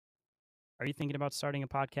Are you thinking about starting a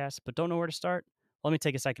podcast but don't know where to start? Let me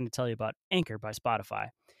take a second to tell you about Anchor by Spotify.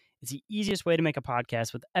 It's the easiest way to make a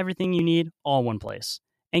podcast with everything you need all in one place.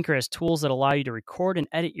 Anchor has tools that allow you to record and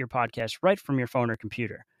edit your podcast right from your phone or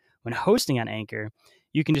computer. When hosting on Anchor,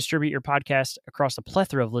 you can distribute your podcast across a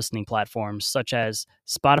plethora of listening platforms such as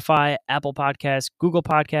Spotify, Apple Podcasts, Google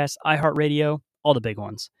Podcasts, iHeartRadio, all the big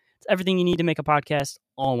ones. It's everything you need to make a podcast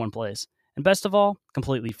all in one place. And best of all,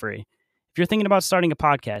 completely free. If you're thinking about starting a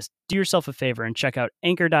podcast, do yourself a favor and check out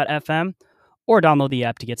anchor.fm or download the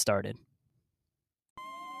app to get started.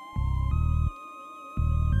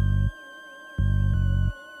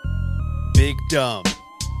 Big Dumb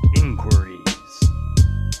Inquiries.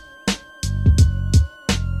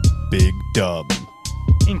 Big Dumb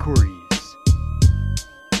Inquiries.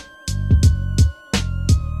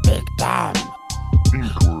 Big Dumb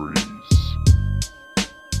Inquiries.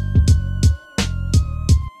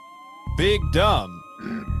 Big Dumb.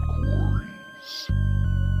 Inquiries.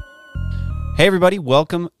 Hey everybody,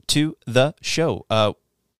 welcome to the show.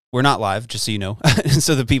 We're not live, just so you know,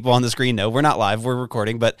 so the people on the screen know we're not live, we're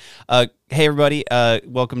recording. But hey everybody,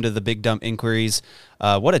 welcome to the Big Dumb Inquiries.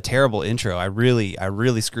 What a terrible intro! I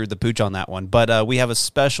really screwed the pooch on that one. But we have a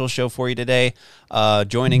special show for you today.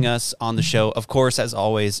 Joining us on the show, of course, as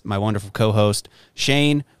always, my wonderful co-host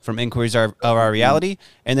Shane from Inquiries of Our Reality.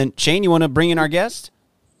 And then Shane, you want to bring in our guest?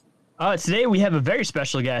 Today we have a very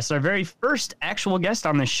special guest, our very first actual guest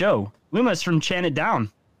on this show, Leumas from Chan It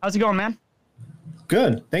Down. How's it going, man?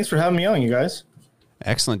 Good. Thanks for having me on, you guys.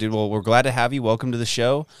 Excellent, dude. Well, we're glad to have you. Welcome to the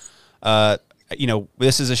show.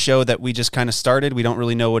 This is a show that we just kind of started. We don't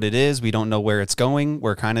really know what it is. We don't know where it's going.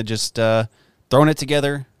 We're kind of just throwing it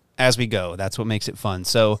together as we go. That's what makes it fun.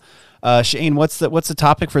 So, Shane, what's the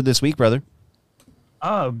topic for this week, brother?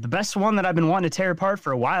 The best one that I've been wanting to tear apart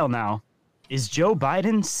for a while now is Joe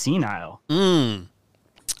Biden senile.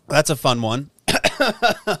 That's a fun one.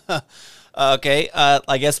 Okay,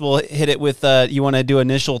 I guess we'll hit it with. You want to do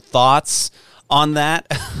initial thoughts on that,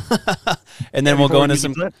 and then we'll go into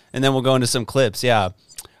some clips. Yeah,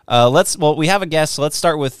 we have a guest. So let's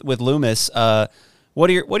start with Leumas. What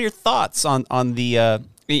are your thoughts on the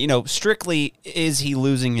strictly, is he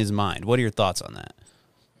losing his mind? What are your thoughts on that?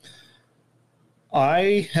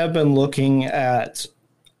 I have been looking at.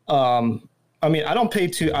 I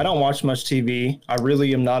don't watch much TV. I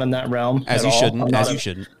really am not in that realm. As you shouldn't.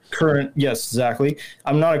 Yes, exactly.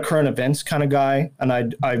 I'm not a current events kind of guy, and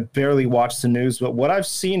I barely watch the news. But what I've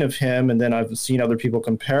seen of him, and then I've seen other people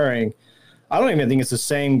comparing, I don't even think it's the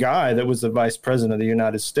same guy that was the vice president of the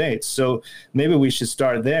United States. So maybe we should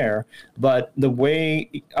start there. But the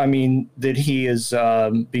way, that he is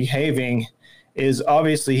behaving is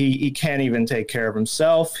obviously he can't even take care of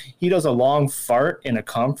himself. He does a long fart in a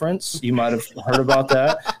conference. You might have heard about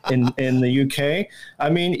that in the UK.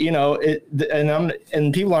 And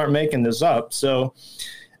people aren't making this up. So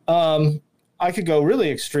I could go really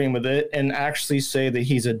extreme with it and actually say that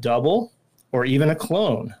he's a double or even a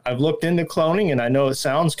clone. I've looked into cloning, and I know it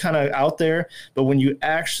sounds kind of out there, but when you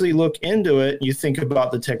actually look into it, you think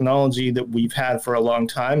about the technology that we've had for a long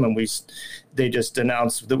time, and they just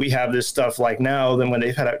announced that we have this stuff like now than when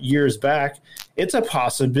they've had it years back. It's a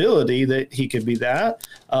possibility that he could be that.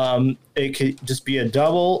 It could just be a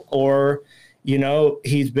double, or,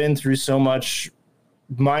 he's been through so much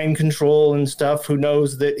mind control and stuff. Who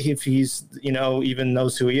knows that if he's, even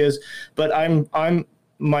knows who he is. But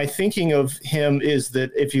my thinking of him is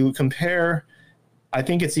that if you compare, I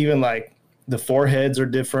think it's even like the foreheads are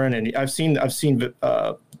different, and I've seen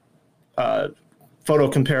photo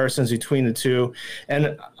comparisons between the two,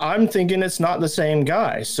 and I'm thinking it's not the same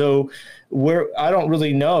guy. So I don't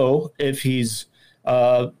really know if he's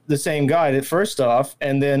the same guy, that first off,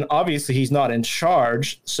 and then obviously he's not in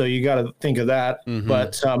charge, so you got to think of that. Mm-hmm.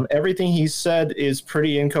 But everything he said is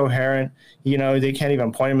pretty incoherent. They can't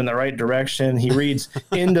even point him in the right direction. He reads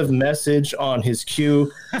end of message on his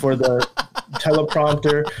cue for the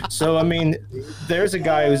teleprompter. So, there's a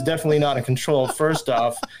guy who's definitely not in control, first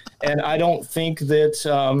off, and I don't think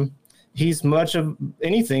that he's much of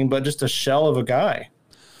anything but just a shell of a guy.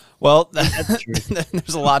 Well,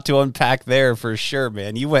 there's a lot to unpack there for sure,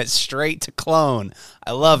 man. You went straight to clone.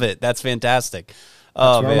 I love it. That's fantastic.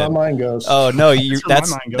 That's where my mind goes. Oh no,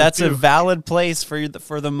 that's too. A valid place for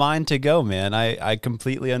the mind to go, man. I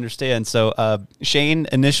completely understand. So, Shane,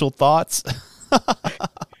 initial thoughts?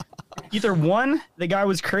 Either one, the guy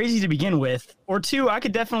was crazy to begin with, or two, I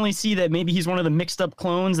could definitely see that maybe he's one of the mixed up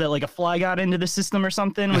clones that like a fly got into the system or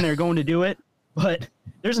something when they're going to do it. But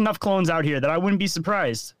there's enough clones out here that I wouldn't be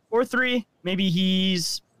surprised. Or three, maybe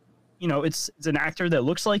he's, it's an actor that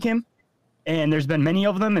looks like him, and there's been many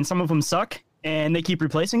of them, and some of them suck, and they keep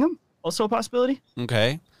replacing him. also a possibility.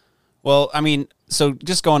 Okay. Well, I mean, so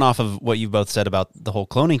just going off of what you both said about the whole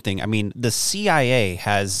cloning thing, I mean, the CIA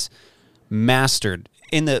has mastered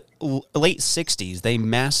in the late 60s, they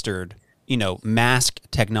mastered, mask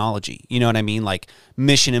technology. You know what I mean? Like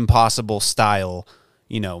Mission Impossible style,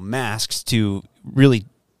 masks to really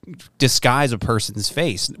disguise a person's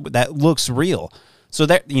face that looks real. So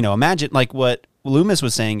that, imagine like what Leumas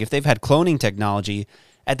was saying, if they've had cloning technology,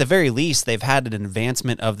 at the very least, they've had an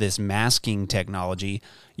advancement of this masking technology.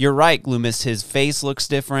 You're right, Loomis. His face looks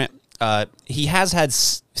different. He has had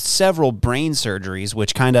several brain surgeries,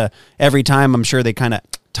 which kind of every time I'm sure they kind of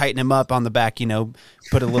tighten him up on the back,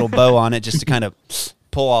 put a little bow on it just to kind of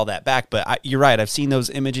pull all that back. But you're right. I've seen those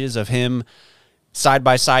images of him side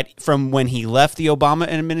by side from when he left the Obama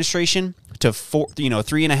administration to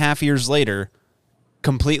 3.5 years later.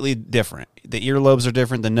 Completely different. The earlobes are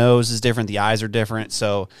different. The nose is different. The eyes are different.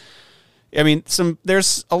 So, I mean,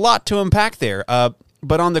 there's a lot to unpack there.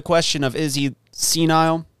 But on the question of is he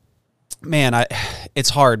senile, man, it's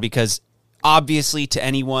hard because obviously to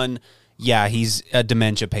anyone, yeah, he's a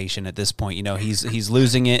dementia patient at this point. He's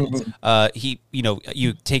losing it.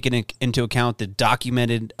 You take it into account the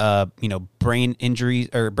documented, brain injuries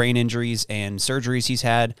and surgeries he's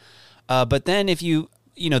had. But then if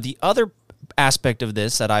the other aspect of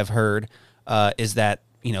this that I've heard is that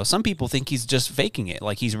some people think he's just faking it,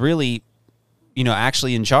 like he's really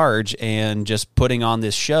actually in charge and just putting on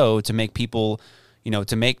this show to make people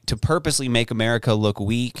to purposely make America look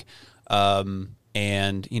weak, but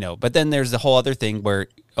then there's the whole other thing where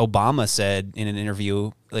Obama said in an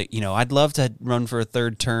interview, like, I'd love to run for a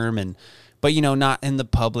third term but not in the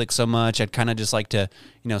public so much. I'd kind of just like to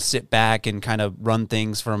sit back and kind of run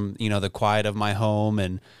things from the quiet of my home,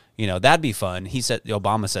 and that'd be fun.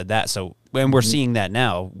 Obama said that. So when we're seeing that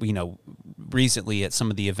now, recently at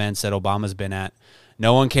some of the events that Obama's been at,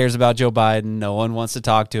 no one cares about Joe Biden. No one wants to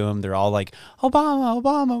talk to him. They're all like,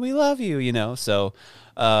 Obama, we love you, So,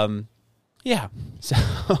 yeah. So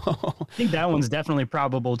I think that one's definitely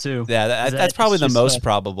probable too. Yeah, that's probably the most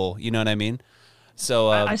probable. You know what I mean? So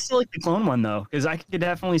I still like the clone one though, because I could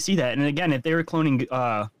definitely see that. And again, if they were cloning,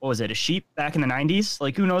 what was it, a sheep back in the 90s?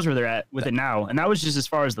 Like, who knows where they're at with it now? And that was just as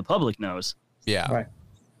far as the public knows. Yeah. Right.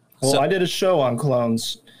 Well, I did a show on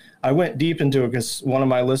clones. I went deep into it because one of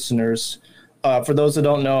my listeners, for those that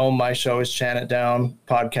don't know, my show is Chan It Down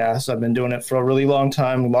podcast. I've been doing it for a really long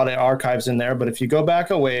time. A lot of archives in there. But if you go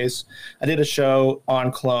back a ways, I did a show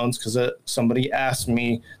on clones because somebody asked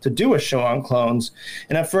me to do a show on clones.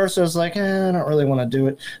 And at first I was like, I don't really want to do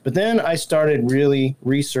it. But then I started really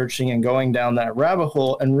researching and going down that rabbit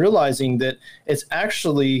hole and realizing that it's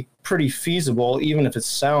actually pretty feasible, even if it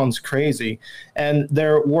sounds crazy. And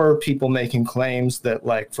there were people making claims that,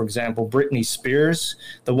 like, for example, Britney Spears,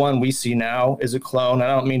 the one we see now, is a clone. I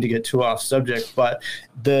don't mean to get too off subject, but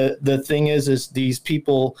the thing is these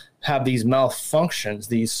people have these malfunctions,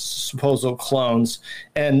 these supposed clones,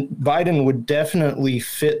 and Biden would definitely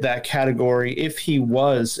fit that category if he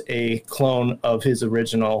was a clone of his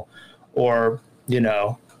original, or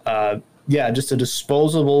just a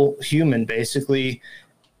disposable human, basically.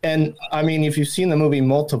 And I mean, if you've seen the movie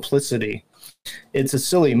Multiplicity, it's a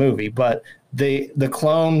silly movie, but the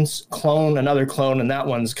clones clone another clone, and that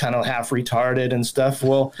one's kind of half retarded and stuff.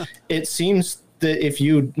 Well, it seems that if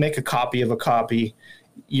you make a copy of a copy,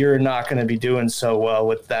 you're not going to be doing so well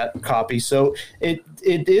with that copy. So it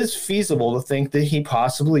is feasible to think that he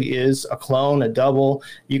possibly is a clone, a double.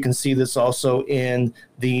 You can see this also in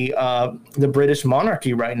the British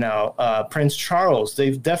monarchy right now. Prince Charles,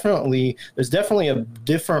 there's definitely a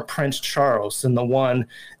different Prince Charles than the one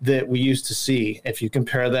that we used to see. If you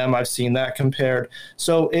compare them, I've seen that compared.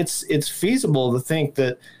 So it's feasible to think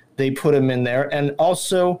that they put him in there. And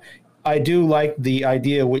also, I do like the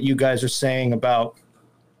idea what you guys are saying about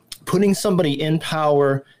putting somebody in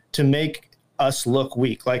power to make us look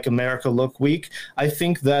weak, like America look weak. I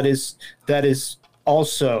think that is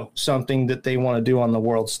also something that they want to do on the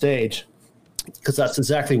world stage, because that's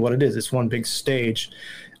exactly what it is. It's one big stage.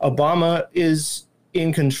 Obama is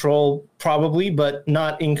in control probably, but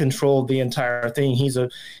not in control of the entire thing. He's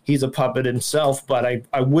a puppet himself, but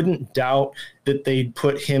I wouldn't doubt that they'd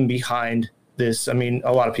put him behind this. I mean,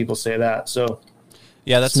 a lot of people say that, so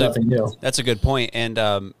yeah, that's nothing new. That's a good point.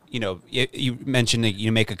 And you mentioned that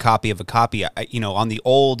you make a copy of a copy. On the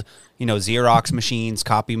old Xerox machines,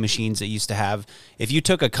 copy machines that used to have, if you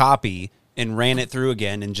took a copy and ran it through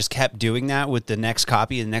again and just kept doing that with the next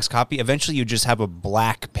copy and the next copy, eventually you just have a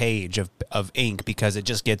black page of ink because it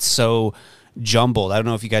just gets so jumbled. I don't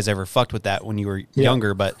know if you guys ever fucked with that when you were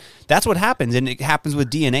younger, but that's what happens. And it happens with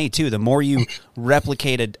DNA too. The more you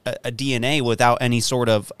replicate a DNA without any sort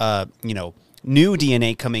of, new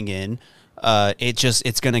DNA coming in,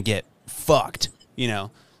 it's going to get fucked,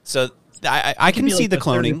 So I can see the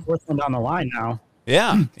cloning. Fourth one down the line now.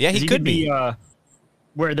 Yeah. Yeah. He could be.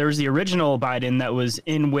 Where there was the original Biden that was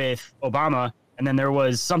in with Obama, and then there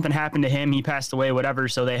was something happened to him. He passed away, whatever.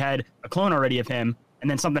 So they had a clone already of him. And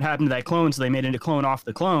then something happened to that clone, so they made it a clone off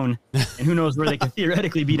the clone. And who knows where they could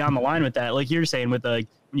theoretically be down the line with that. Like you're saying, with when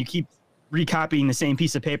you keep recopying the same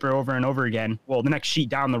piece of paper over and over again, well, the next sheet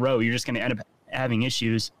down the road, you're just going to end up having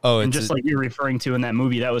issues. Oh, and just like you're referring to in that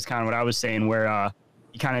movie, that was kind of what I was saying, where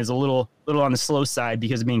he kind of is a little on the slow side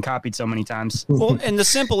because of being copied so many times. Well, and the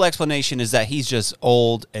simple explanation is that he's just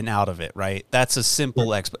old and out of it, right? That's a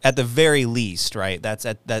simple at the very least, right?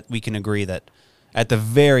 That we can agree that at the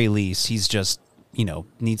very least he's just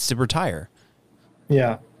needs to retire.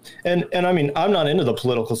 Yeah. And I mean, I'm not into the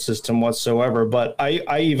political system whatsoever, but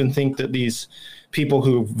I even think that these people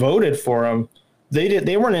who voted for him,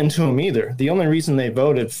 they weren't into him either. The only reason they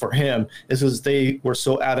voted for him is because they were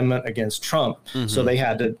so adamant against Trump. Mm-hmm. So they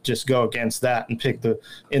had to just go against that and pick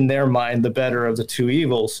in their mind, the better of the two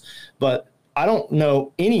evils. But I don't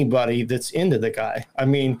know anybody that's into the guy. I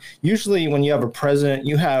mean, usually when you have a president,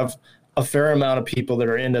 you have a fair amount of people that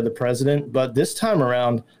are into the president, but this time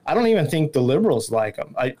around, I don't even think the liberals like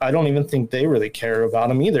him. I don't even think they really care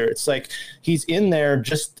about him either. It's like he's in there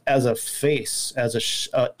just as a face, as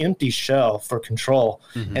a empty shell for control.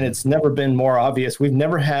 Mm-hmm. And it's never been more obvious. We've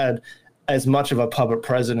never had as much of a puppet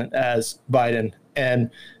president as Biden.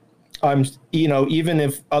 And even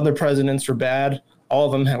if other presidents were bad,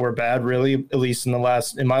 all of them were bad, really, at least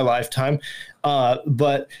in my lifetime.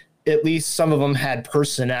 But at least some of them had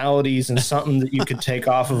personalities and something that you could take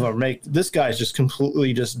off of them. This guy's just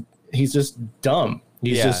completely he's just dumb.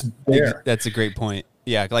 He's just there. That's a great point.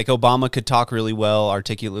 Yeah. Like Obama could talk really well,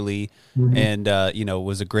 articulately, mm-hmm. and,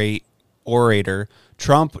 was a great orator.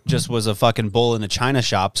 Trump just was a fucking bull in a china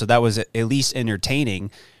shop. So that was at least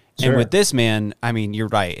entertaining. Sure. And with this man, I mean, you're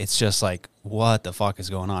right. It's just like, what the fuck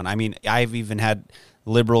is going on? I mean, I've even had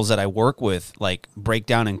liberals that I work with, like, break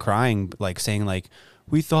down and crying, like saying like,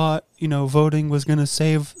 we thought, voting was going to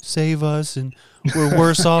save us, and we're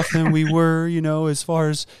worse off than we were, as far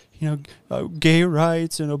as, gay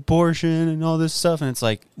rights and abortion and all this stuff. And it's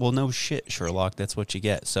like, well, no shit, Sherlock. That's what you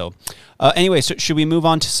get. So anyway, so should we move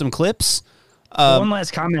on to some clips? One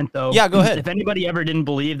last comment, though. Yeah, go ahead. If anybody ever didn't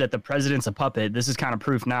believe that the president's a puppet, this is kind of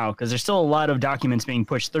proof now, because there's still a lot of documents being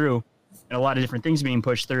pushed through and a lot of different things being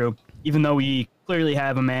pushed through, even though we clearly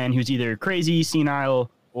have a man who's either crazy,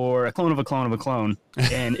 senile, or a clone of a clone of a clone,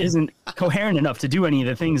 and isn't coherent enough to do any of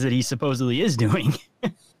the things that he supposedly is doing.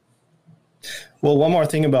 Well, one more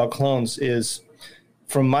thing about clones is,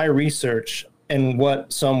 from my research and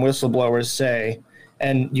what some whistleblowers say,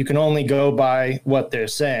 and you can only go by what they're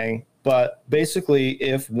saying, but basically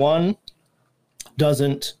if one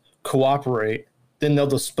doesn't cooperate, then they'll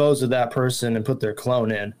dispose of that person and put their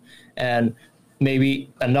clone in. And maybe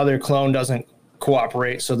another clone doesn't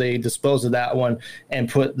cooperate, so they dispose of that one and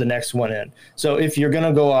put the next one in. So if you're going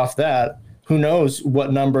to go off that, who knows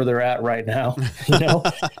what number they're at right now?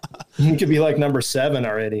 You could be like number 7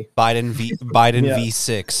 already. Biden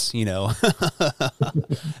V6.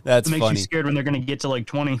 That's it makes funny. You scared when they're going to get to like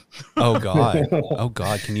 20. Oh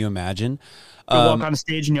God, can you imagine? You walk on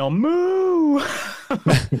stage and yell "moo."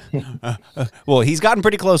 Well, he's gotten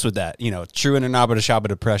pretty close with that, true in an abba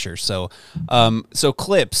shabba pressure. So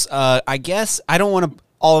clips. I guess I don't want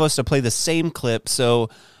all of us to play the same clip. So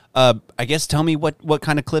I guess tell me what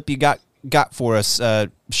kind of clip you got for us,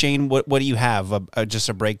 Shane. What do you have? Just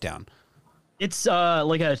a breakdown. It's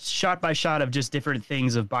like a shot by shot of just different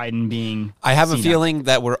things of Biden being. I have a feeling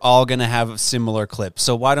that we're all going to have similar clips.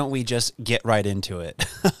 So why don't we just get right into it?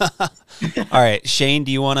 All right, Shane,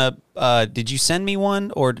 do you want to, did you send me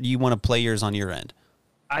one, or do you want to play yours on your end?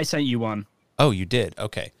 I sent you one. Oh, you did?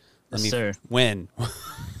 Okay. Yes, sir. When?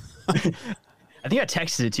 I think I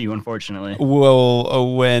texted it to you, unfortunately.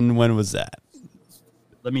 Well, when was that?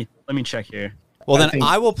 Let me check here. Well,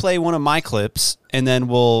 I will play one of my clips, and then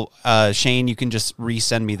we'll, Shane, you can just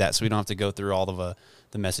resend me that so we don't have to go through all of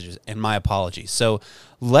the messages. And my apologies. So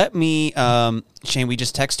let me, Shane, we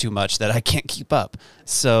just text too much that I can't keep up.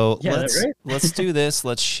 So let's do this.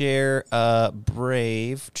 Let's share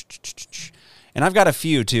Brave. And I've got a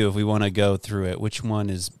few, too, if we want to go through it. Which one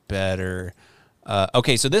is better?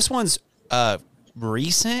 Okay, so this one's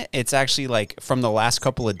recent. It's actually like from the last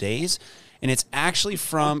couple of days. and it's actually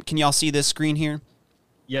from. Can y'all see this screen here?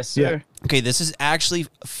 Yes, sir. Yeah. Okay, this is actually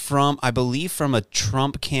from, I believe, from a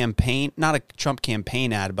Trump campaign, not a Trump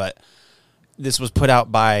campaign ad, but this was put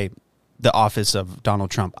out by the office of Donald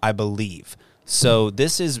Trump, I believe. So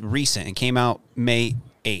this is recent. It came out May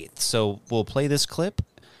 8th. So we'll play this clip.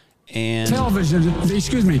 And Television,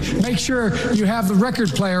 excuse me, make sure you have the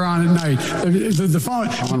record player on at night. The phone.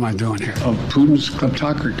 What am I doing here? Oh, Putin's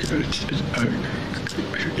kleptocracy.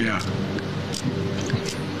 Yeah.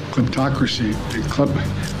 Kleptocracy.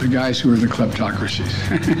 The guys who are the kleptocracies.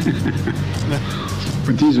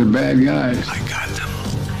 But these are bad guys. I got them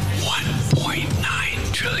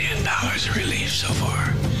 $1.9 trillion relief so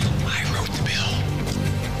far. I wrote the bill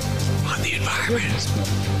on the environment.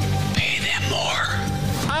 Pay them more.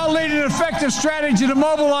 I'll lead an effective strategy to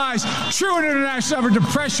mobilize true international effort to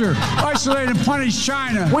pressure, isolate, and punish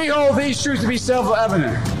China. We hold these truths to be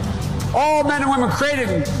self-evident. All men and women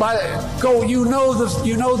created by you know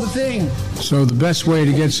the thing. So the best way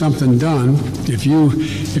to get something done, if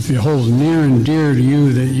it holds near and dear to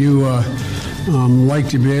you that you like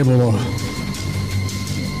to be able to.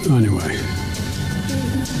 Anyway.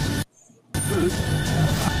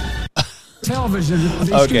 Television.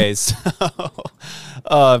 okay, so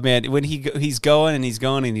oh man, when he's going and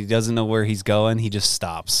he doesn't know where he's going, he just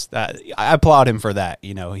stops. I applaud him for that.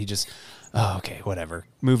 You know, he just. Oh, okay, whatever.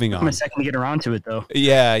 Moving on. I'm a second to get around to it, though.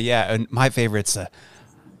 Yeah. And my favorite's,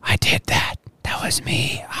 I did that. That was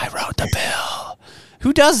me. I wrote the bill.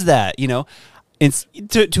 Who does that? You know, it's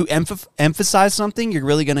to emphasize something. You're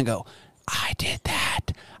really gonna go. I did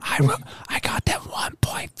that. I got them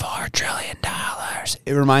 $1.4 trillion.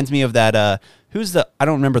 It reminds me of that. I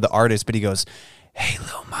don't remember the artist, but he goes, "Hey,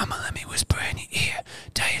 little mama, let me whisper in your ear.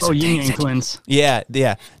 Tell you some things." Union Twins.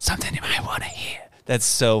 Yeah. Something you might want to hear. That's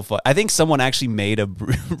so fun. I think someone actually made a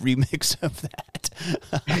remix of that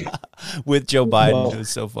with Joe Biden. Well, it was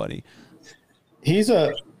so funny. He's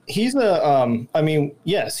I mean,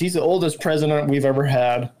 yes, he's the oldest president we've ever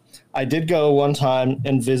had. I did go one time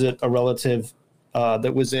and visit a relative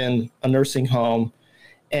that was in a nursing home,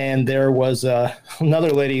 and there was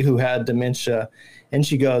another lady who had dementia, and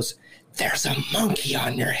she goes, "There's a monkey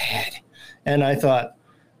on your head." And I thought,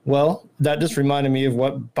 well, that just reminded me of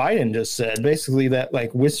what Biden just said. Basically, that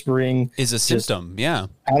like whispering is a symptom, out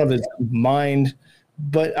of his mind.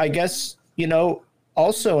 But I guess,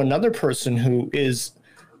 also another person who is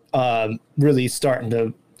really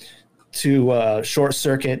starting to short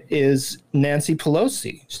circuit is Nancy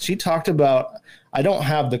Pelosi. She talked about, I don't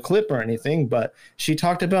have the clip or anything, but she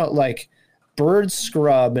talked about like bird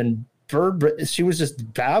scrub and she was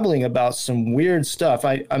just babbling about some weird stuff.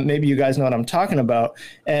 I maybe you guys know what I'm talking about.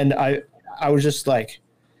 And I was just like,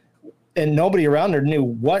 and nobody around her knew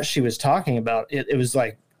what she was talking about. It was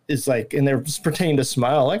like, and they're just pretending to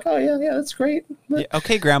smile like, "Oh yeah, that's great." Yeah,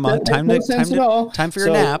 okay, Grandma, time for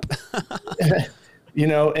your nap.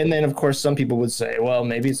 And then of course some people would say, well,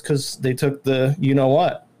 maybe it's because they took the,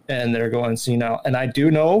 what, and they're going senile. And I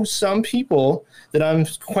do know some people that I'm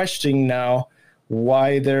questioning now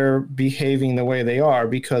why they're behaving the way they are,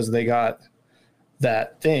 because they got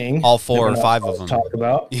that thing. All 4 or 5 of them. Talk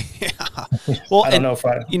about. Yeah. Well, I don't know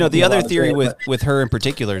if the other theory with her in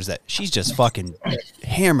particular is that she's just fucking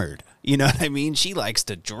hammered. You know what I mean? She likes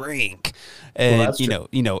to drink, and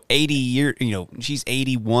 80 years. She's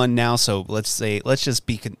 81 now, so let's just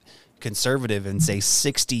be conservative and say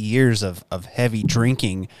 60 years of heavy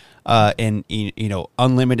drinking, and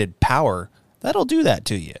unlimited power. That'll do that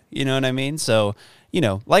to you. You know what I mean? So,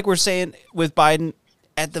 like we're saying with Biden,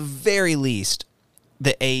 at the very least,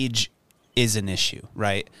 the age is an issue,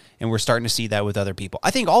 right? And we're starting to see that with other people.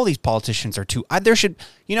 I think all these politicians are too. There should,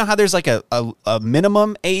 how there's like a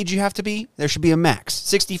minimum age you have to be? There should be a max.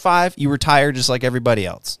 65, you retire just like everybody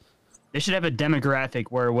else. They should have a demographic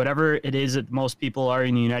where whatever it is that most people are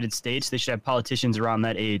in the United States, they should have politicians around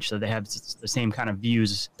that age so they have the same kind of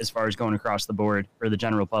views as far as going across the board for the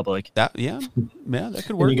general public. That could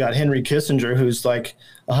work. And you got Henry Kissinger, who's like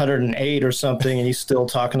 108 or something, and he's still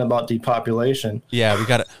talking about depopulation. Yeah,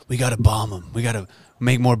 we gotta bomb him. We gotta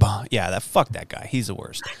make more bomb. Yeah, fuck that guy. He's the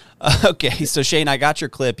worst. Okay, so Shane, I got your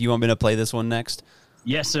clip. You want me to play this one next?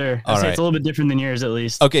 Yes, sir. All right. It's a little bit different than yours, at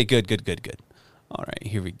least. Okay, good. All right,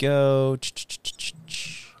 here we go.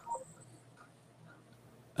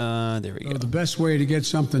 There we go. The best way to get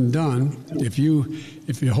something done, if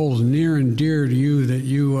it holds near and dear to you that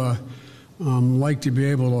you like to be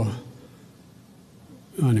able to.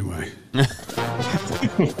 Anyway,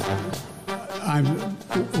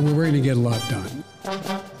 we're going to get a lot done.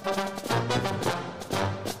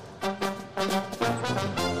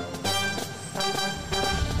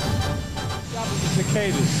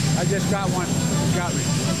 Hey, I just got one. Got me.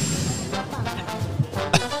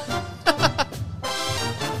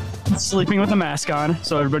 Sleeping with a mask on,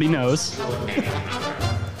 so everybody knows.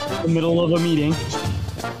 In the middle of a meeting.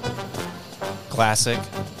 Classic.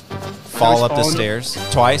 Fall up the falling. stairs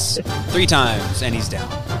twice, 3 times, and he's down.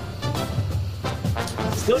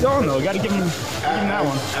 Still going though. Got to give him that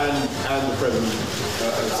one. And the president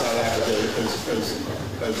of South Africa,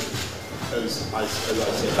 as I said.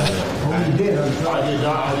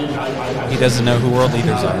 He doesn't know who world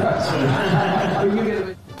leaders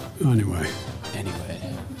are. Anyway.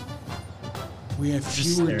 We have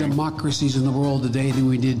fewer democracies in the world today than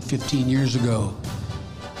we did 15 years ago.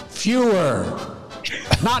 Fewer.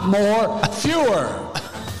 Not more, fewer.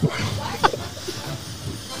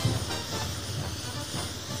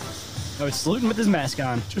 I was saluting with his mask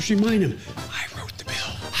on. Just remind him. I wrote the bill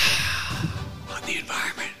on the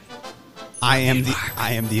environment. I am the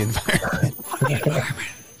environment. On the environment.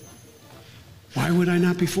 Why would I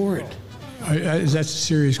not be for it? That's a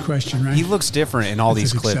serious question, right? He looks different in all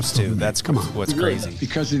these clips acceptable to too. me. That's Come on. what's crazy.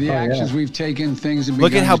 Because of the actions we've taken, things have Look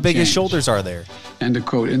at begun how to big his change. shoulders are there. End of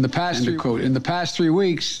quote. In the past 3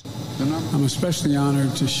 weeks, the number. I'm especially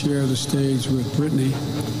honored to share the stage with Brittany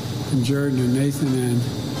and Jordan and Nathan and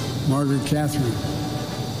Margaret Catherine.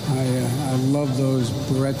 I love those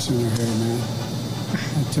barrettes in her hair, man.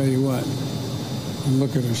 I tell you what. And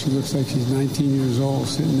look at her. She looks like she's 19 years old,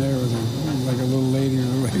 sitting there with her, like a little lady in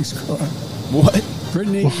a race car. What?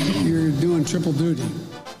 Brittany, you're doing triple duty.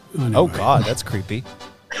 Anyway. Oh God, that's creepy.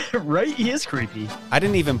 Right? He is creepy. I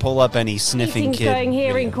didn't even pull up any sniffing Things kid. going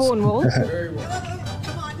here in videos. Cornwall.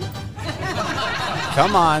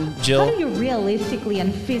 Come on, How Jill. do you realistically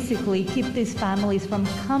and physically keep these families from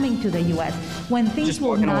coming to the U.S. when things Just will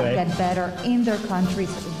walking not away. get better in their countries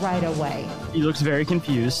right away? He looks very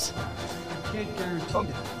confused. I can't guarantee that.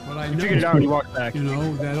 But I He figured it out when he walked back. You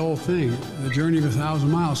know, that old thing, the journey of 1,000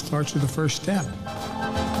 miles starts with the first step.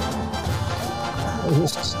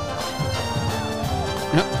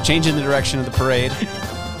 Nope, changing the direction of the parade.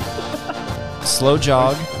 Slow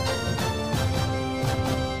jog.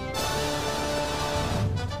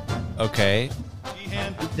 Okay. He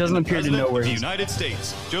doesn't appear to know where the he's. United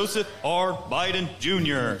States, Joseph R. Biden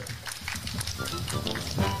Jr.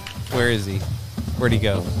 Where is he? Where'd he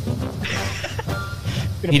go?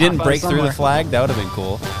 He didn't break through the flag? That would have been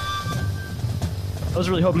cool. I was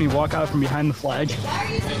really hoping he'd walk out from behind the flag. Why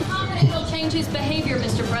are you so confident he'll change his behavior,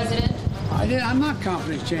 Mr. President? I'm not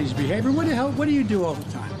confident he's changed behavior. What the hell? What do you do all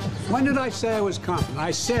the time? When did I say I was confident?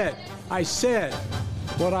 I said.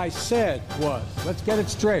 What I said was, let's get it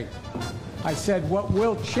straight. I said what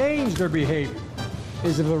will change their behavior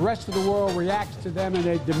is if the rest of the world reacts to them and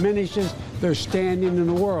it diminishes their standing in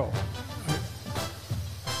the world.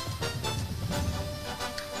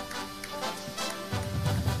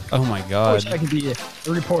 Oh my I God. wish I could be a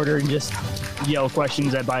reporter and just yell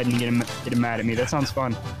questions at Biden and get him mad at me. That sounds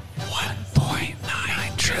fun.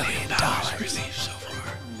 $1.9 trillion received so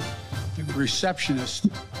far. The receptionist,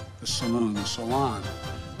 the salon,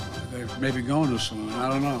 they're maybe going to the saloon. I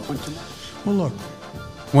don't know. Well, look.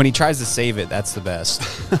 When he tries to save it, that's the best.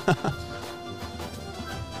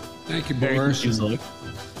 Thank you, Very Boris. confused look.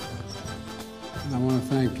 And I want to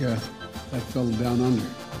thank that fellow down under.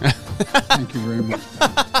 Thank you very much.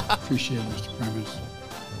 Appreciate it, Mr. Prime Minister.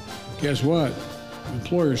 Guess what?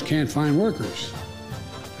 Employers can't find workers.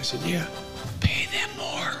 I said, yeah. Pay them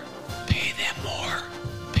more. Pay them more.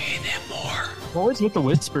 Pay them more. Always with the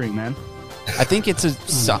whispering, man. I think it's a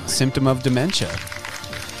symptom of dementia.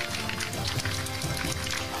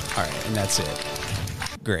 All right, and that's it.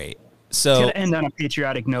 Great. It's So, gonna end on a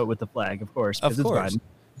patriotic note with the flag, of course. 'cause of it's course, Biden.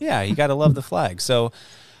 yeah, you got to love the flag. So,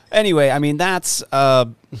 anyway, I mean that's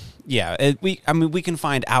yeah. We can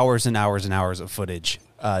find hours and hours and hours of footage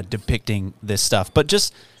depicting this stuff, but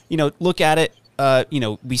just look at it.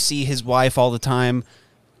 We see his wife all the time,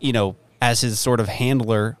 as his sort of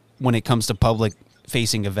handler when it comes to public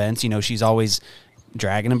facing events. She's always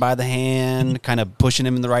dragging him by the hand, kind of pushing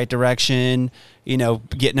him in the right direction,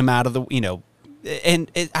 getting him out of the,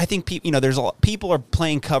 I think people are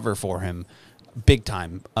playing cover for him big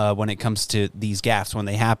time when it comes to these gaffes when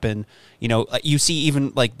they happen. You see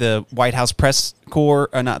even like the White House press corps,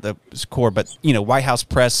 or not the corps, but White House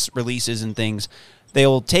press releases and things.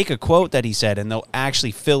 They'll take a quote that he said and they'll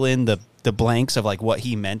actually fill in the blanks of like what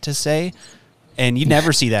he meant to say. And you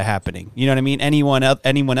never see that happening. You know what I mean? Anyone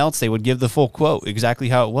else, they would give the full quote exactly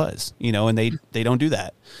how it was, and they don't do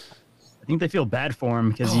that. I think they feel bad for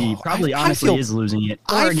him because he probably I honestly feel- is losing it.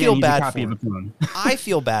 Or I again, feel he's bad a copy for of a clone. I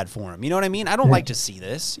feel bad for him. You know what I mean? I don't like to see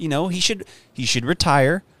this. He should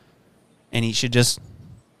retire, and he should just,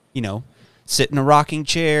 sit in a rocking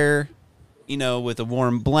chair, with a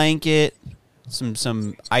warm blanket,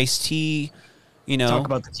 some iced tea, Talk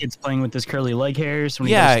about the kids playing with his curly leg hairs. When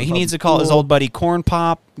he needs to call his old buddy Corn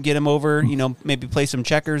Pop, get him over, maybe play some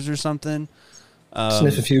checkers or something.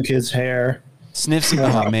 Sniff a few kids' hair.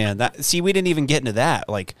 Oh man, we didn't even get into that.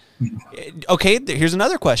 Like, okay, here's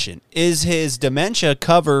another question: is his dementia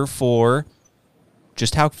cover for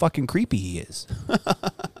just how fucking creepy he is?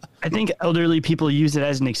 I think elderly people use it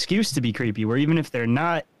as an excuse to be creepy, where even if they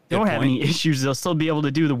don't have any issues, they'll still be able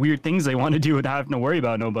to do the weird things they want to do without having to worry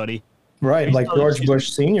about nobody. Right, like George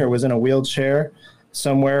Bush Sr. was in a wheelchair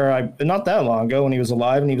somewhere not that long ago when he was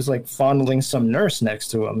alive, and he was like fondling some nurse next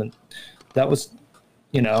to him, and that was,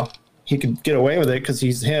 he could get away with it because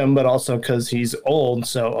he's him, but also because he's old.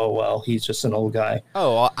 So, he's just an old guy.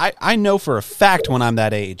 Oh, I know for a fact when I'm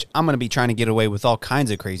that age, I'm going to be trying to get away with all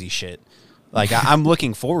kinds of crazy shit. Like, I'm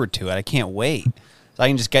looking forward to it. I can't wait. So I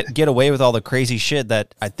can just get away with all the crazy shit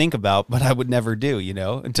that I think about, but I would never do,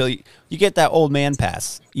 until you get that old man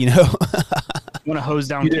pass, You want to hose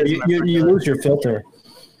down kids. You lose your filter.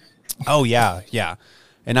 Oh, yeah.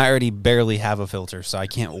 And I already barely have a filter, so I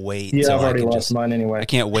can't wait. Yeah, I've already lost mine anyway. I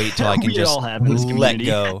can't wait till I can just let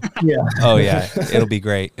go. Yeah. Oh, yeah. It'll be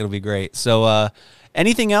great. So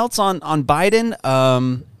anything else on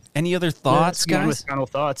Biden? Any other thoughts, guys? With final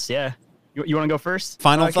thoughts, yeah. You want to go first?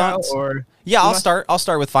 Final thoughts? Or yeah, I'll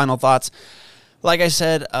start with final thoughts. Like I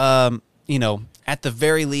said, at the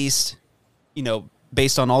very least,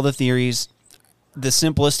 based on all the theories, the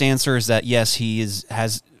simplest answer is that yes, he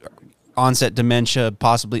has onset dementia,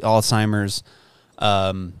 possibly Alzheimer's,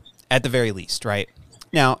 at the very least, right?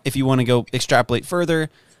 Now, if you want to go extrapolate further,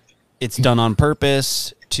 it's done on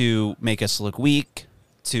purpose to make us look weak,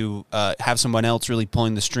 to have someone else really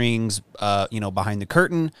pulling the strings, behind the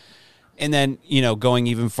curtain. And then, going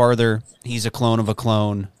even farther, he's a clone of a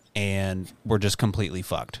clone, and we're just completely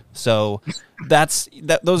fucked. So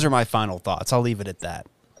those are my final thoughts. I'll leave it at that.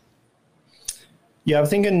 Yeah, I'm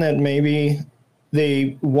thinking that maybe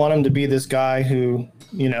they want him to be this guy who,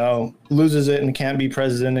 loses it and can't be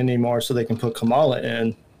president anymore, so they can put Kamala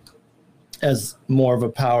in as more of a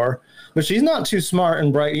power. But she's not too smart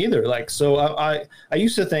and bright either. So I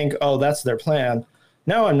used to think, oh, that's their plan.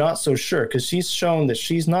 Now I'm not so sure, because she's shown that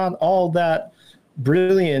she's not all that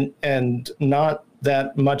brilliant and not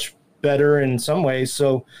that much better in some ways.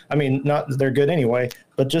 So, not that they're good anyway,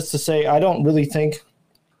 but just to say, I don't really think,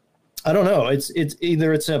 I don't know. It's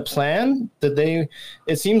either it's a plan that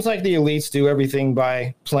it seems like the elites do everything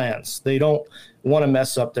by plans. They don't want to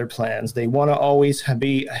mess up their plans. They want to always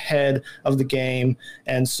be ahead of the game.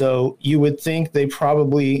 And so you would think they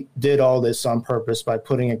probably did all this on purpose by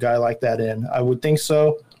putting a guy like that in. I would think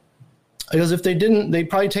so. Because if they didn't, they'd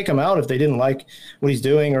probably take him out if they didn't like what he's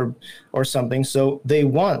doing or something. So they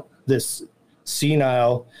want this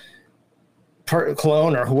senile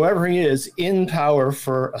clone or whoever he is in power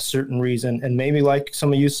for a certain reason. And maybe, like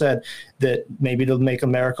some of you said, that maybe it'll make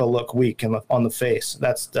America look weak on the face.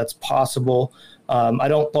 That's possible. I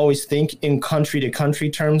don't always think in country to country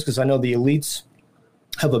terms, because I know the elites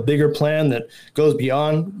have a bigger plan that goes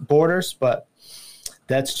beyond borders, but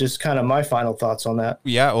that's just kind of my final thoughts on that.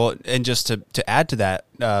 Yeah, well, and just to add to that,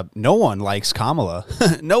 no one likes Kamala.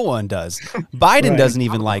 No one does. Biden doesn't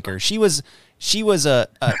even like her. She was a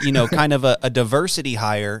kind of a diversity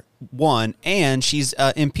hire, one, and she's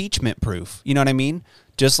impeachment proof. You know what I mean?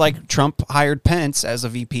 Just like Trump hired Pence as a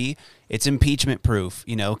VP, it's impeachment proof,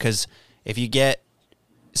 because if you get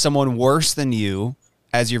someone worse than you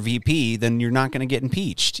as your VP, then you're not going to get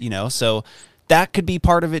impeached, So that could be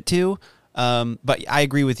part of it too. But I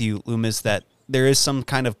agree with you, Leumas, that there is some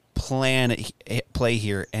kind of plan at play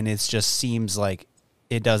here, and it just seems like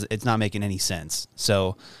it's not making any sense.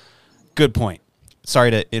 So good point.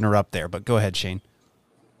 Sorry to interrupt there, but go ahead, Shane.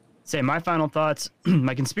 Say my final thoughts.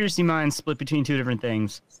 My conspiracy mind split between two different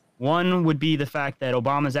things. One would be the fact that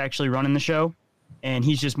Obama's actually running the show, and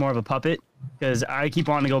he's just more of a puppet, because I keep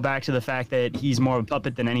wanting to go back to the fact that he's more of a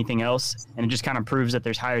puppet than anything else, and it just kind of proves that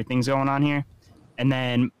there's higher things going on here. And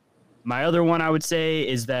then my other one I would say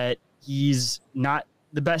is that he's not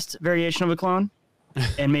the best variation of a clone,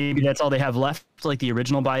 and maybe that's all they have left, like the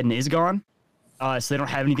original Biden is gone, so they don't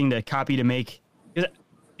have anything to copy to make.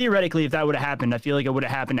 Theoretically, if that would have happened, I feel like it would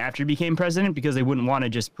have happened after he became president, because they wouldn't want to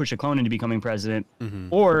just push a clone into becoming president. Mm-hmm.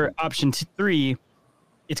 Or option 3,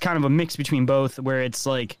 it's kind of a mix between both, where it's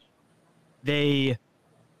like they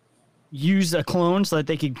use a clone so that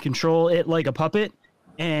they could control it like a puppet,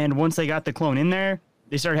 and once they got the clone in there,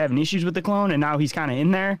 they started having issues with the clone, and now he's kind of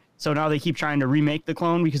in there. So now they keep trying to remake the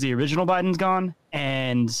clone because the original Biden's gone,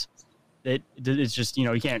 and it's just,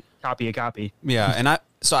 you can't copy a copy. Yeah, and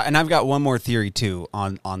So, and I've got one more theory too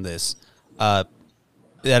on this that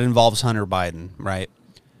involves Hunter Biden, right?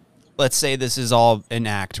 Let's say this is all an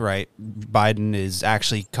act, right? Biden is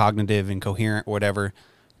actually cognitive and coherent or whatever.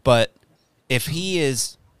 But if he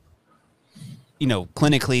is,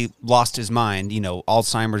 clinically lost his mind,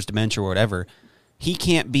 Alzheimer's, dementia, or whatever, he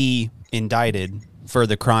can't be indicted for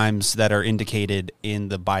the crimes that are indicated in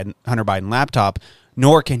the Hunter Biden laptop,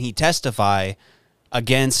 nor can he testify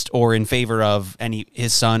against or in favor of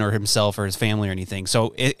his son or himself or his family or anything.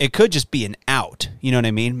 So it could just be an out. You know what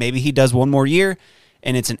I mean? Maybe he does one more year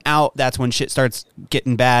and it's an out. That's when shit starts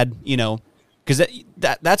getting bad, because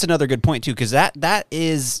that's another good point too, because that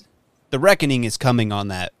is the reckoning is coming on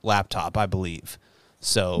that laptop, I believe.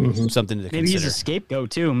 So something to consider. Maybe he's a scapegoat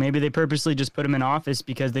too. Maybe they purposely just put him in office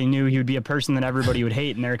because they knew he would be a person that everybody would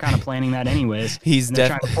hate, and they're kind of planning that anyways. They're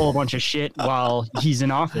trying to pull a bunch of shit while he's in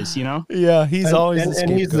office, Yeah, he's always a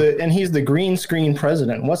scapegoat. And he's the green screen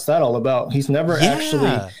president. What's that all about? He's never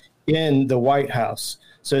actually in the White House.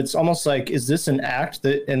 So it's almost like, is this an act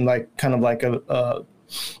that, and like kind of like a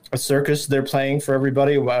circus they're playing for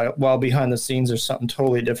everybody while behind the scenes there's something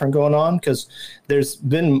totally different going on? Because there's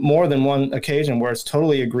been more than one occasion where it's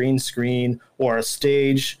totally a green screen or a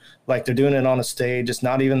stage, like they're doing it on a stage. It's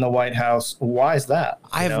not even the White House. Why is that?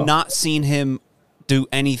 I have not seen him do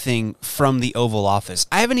anything from the Oval Office.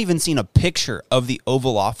 I haven't even seen a picture of the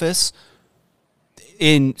Oval Office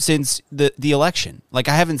since the election. Like,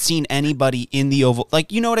 I haven't seen anybody in the Oval,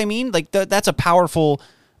 like, you know what I mean? Like that's a powerful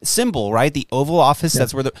symbol, right? The Oval Office. Yeah.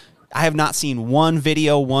 That's where I have not seen one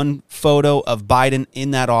video, one photo of Biden in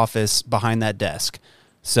that office behind that desk.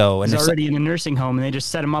 So, and he's already in a nursing home, and they just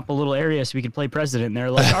set him up a little area so he could play president. And they're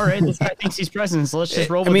like, "All right, this guy thinks he's president, so let's just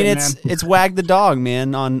roll with it." It's wag the dog,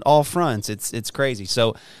 man, on all fronts. It's crazy.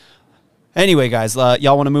 So, anyway, guys,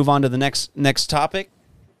 y'all want to move on to the next topic?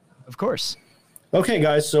 Of course. Okay,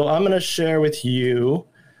 guys. So I'm going to share with you.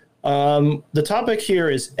 The topic here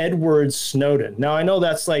is Edward Snowden. Now, I know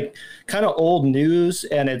that's like kind of old news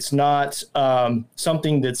and it's not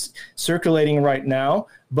something that's circulating right now,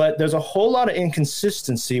 but there's a whole lot of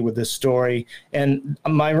inconsistency with this story. And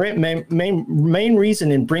my main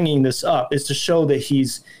reason in bringing this up is to show that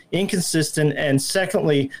he's inconsistent, and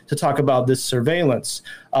secondly, to talk about this surveillance.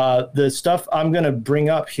 The stuff I'm going to bring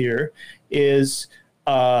up here is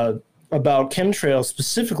about chemtrails,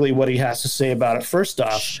 specifically what he has to say about it. First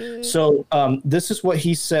off, so this is what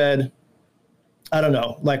he said, I don't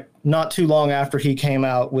know, like not too long after he came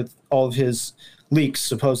out with all of his leaks,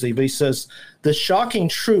 supposedly. But he says, the shocking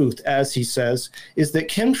truth, as he says, is that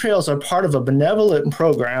chemtrails are part of a benevolent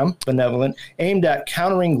program, aimed at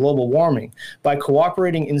countering global warming. By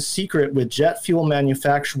cooperating in secret with jet fuel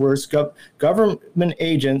manufacturers, government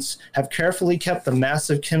agents have carefully kept the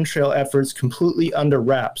massive chemtrail efforts completely under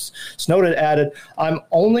wraps. Snowden added, I'm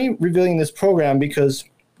only revealing this program because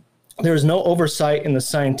there is no oversight in the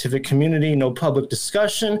scientific community, no public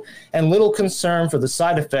discussion, and little concern for the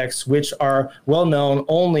side effects, which are well known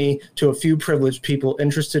only to a few privileged people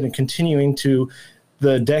interested in continuing to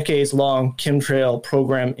the decades-long chemtrail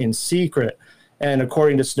program in secret. And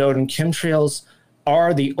according to Snowden, chemtrails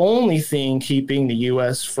are the only thing keeping the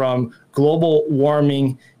U.S. from global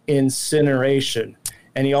warming incineration.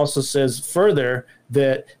 And he also says further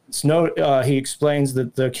that he explains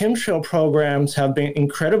that the chemtrail programs have been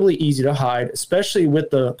incredibly easy to hide, especially with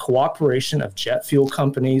the cooperation of jet fuel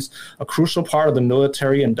companies, a crucial part of the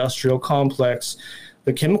military-industrial complex.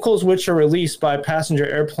 The chemicals which are released by passenger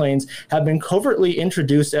airplanes have been covertly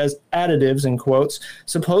introduced as additives, in quotes,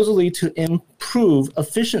 supposedly to improve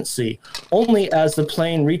efficiency. Only as the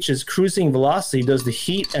plane reaches cruising velocity does the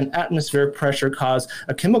heat and atmospheric pressure cause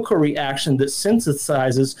a chemical reaction that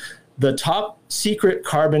synthesizes the top secret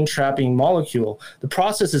carbon trapping molecule. The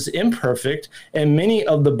process is imperfect, and many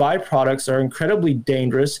of the byproducts are incredibly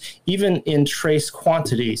dangerous, even in trace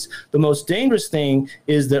quantities. The most dangerous thing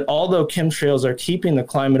is that although chemtrails are keeping the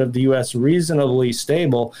climate of the U.S. reasonably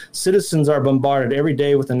stable, citizens are bombarded every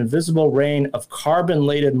day with an invisible rain of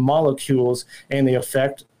carbon-laden molecules, and the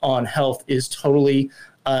effect on health is totally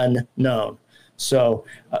unknown. So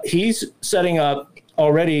he's setting up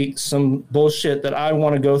already some bullshit that I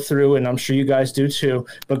want to go through, and I'm sure you guys do too.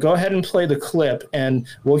 But go ahead and play the clip, and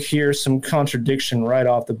we'll hear some contradiction right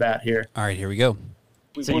off the bat here. All right, here we go.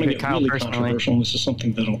 We want to get really controversial, and this is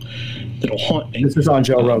something that'll haunt me. This is on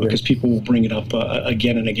Joe Rogan. Because people will bring it up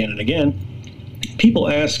again and again and again. People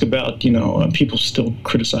ask about, people still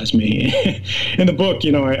criticize me. In the book,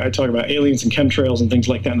 I talk about aliens and chemtrails and things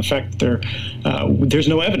like that, and the fact that there's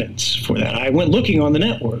no evidence for that. I went looking on the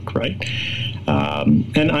network, right?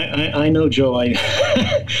 And I know, Joe,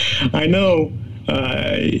 I know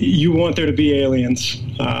You want there to be aliens.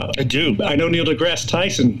 I do. I know Neil deGrasse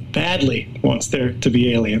Tyson badly wants there to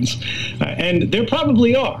be aliens. And there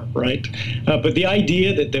probably are, right? But the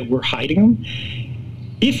idea that we're hiding them,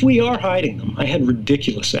 if we are hiding them, I had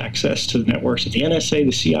ridiculous access to the networks of the NSA,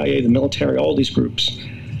 the CIA, the military, all these groups.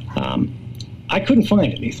 I couldn't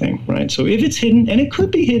find anything, right? So if it's hidden, and it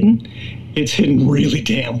could be hidden, it's hidden really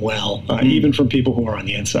damn well, even from people who are on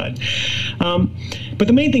the inside. But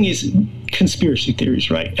the main thing is conspiracy theories,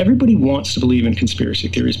 right? Everybody wants to believe in conspiracy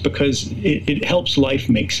theories because it helps life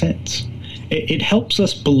make sense. It helps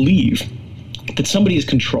us believe that somebody is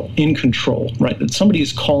in control, right? That somebody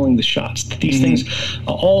is calling the shots, that these things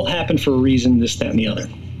all happen for a reason, this, that, and the other.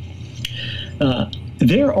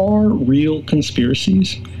 There are real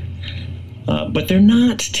conspiracies, but they're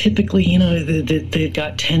not typically, they've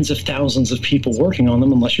got tens of thousands of people working on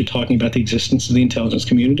them, unless you're talking about the existence of the intelligence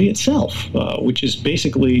community itself, which is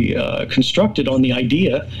basically constructed on the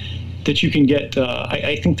idea that you can get,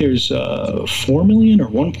 I think there's 4 million or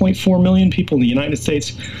 1.4 million people in the United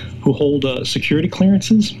States who hold security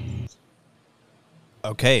clearances.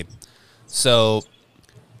 Okay, so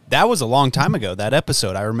that was a long time ago, that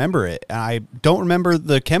episode. I remember it. I don't remember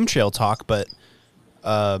the chemtrail talk, but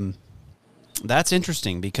that's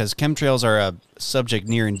interesting because chemtrails are a subject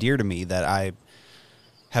near and dear to me that I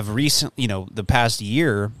have recently, the past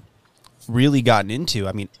year, really gotten into.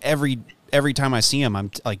 I mean, every time I see them,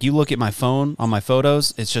 I'm like, you look at my phone on my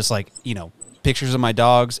photos, it's just like, pictures of my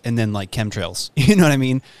dogs and then like chemtrails. You know what I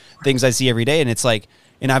mean? Things I see every day, and it's like,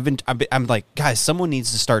 and I'm like, guys, someone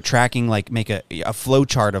needs to start tracking, like make a flow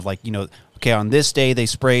chart of like, okay, on this day they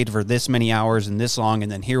sprayed for this many hours and this long,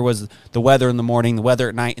 and then here was the weather in the morning, the weather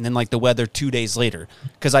at night, and then like the weather 2 days later.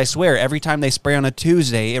 Because I swear, every time they spray on a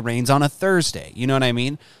Tuesday, it rains on a Thursday. You know what I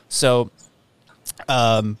mean? So,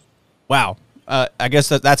 wow. I guess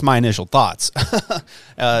that's my initial thoughts.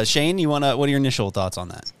 Shane, what are your initial thoughts on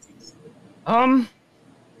that?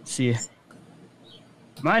 Let's see.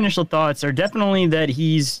 My initial thoughts are definitely that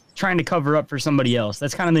he's trying to cover up for somebody else.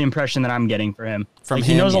 That's kind of the impression that I'm getting for him.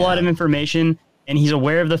 He knows a lot of information, and he's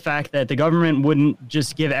aware of the fact that the government wouldn't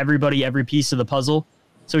just give everybody every piece of the puzzle.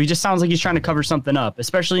 So he just sounds like he's trying to cover something up,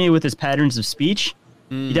 especially with his patterns of speech.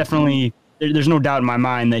 He definitely, there's no doubt in my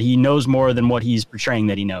mind that he knows more than what he's portraying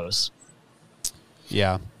that he knows.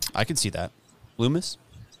 Yeah, I can see that. Leumas?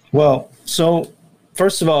 Well, so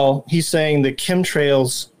first of all, he's saying that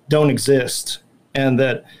chemtrails don't exist and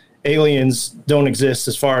that aliens don't exist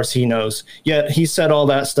as far as he knows. Yet he said all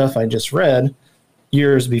that stuff I just read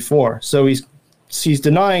years before. So he's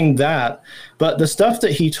denying that. But the stuff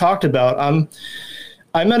that he talked about,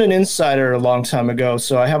 I met an insider a long time ago,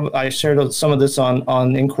 so I shared some of this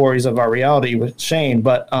on Inquiries of Our Reality with Shane,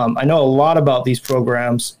 but I know a lot about these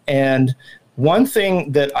programs, and one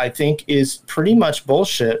thing that I think is pretty much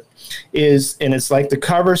bullshit is, and it's like the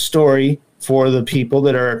cover story for the people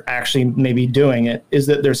that are actually maybe doing it, is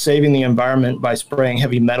that they're saving the environment by spraying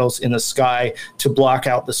heavy metals in the sky to block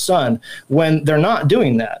out the sun, when they're not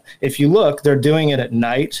doing that. If you look, they're doing it at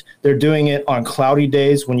night. They're doing it on cloudy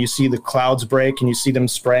days when you see the clouds break and you see them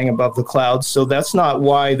spraying above the clouds. So that's not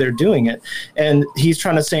why they're doing it. And he's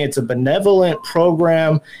trying to say it's a benevolent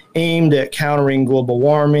program aimed at countering global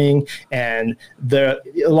warming and a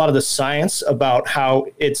lot of the science about how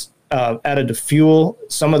it's added to fuel.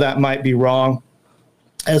 Some of that might be wrong,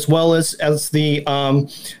 as well as the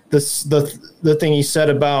thing he said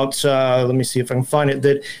about let me see if I can find it,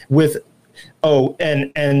 that with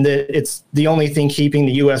and that it's the only thing keeping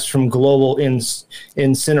the U.S. from global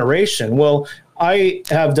incineration. Well, I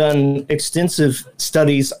have done extensive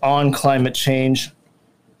studies on climate change,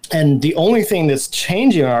 and the only thing that's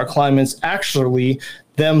changing our climate is actually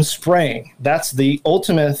them spraying. That's the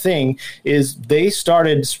ultimate thing, is they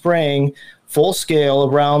started spraying full scale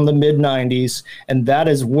around the mid-90s, and that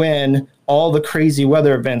is when all the crazy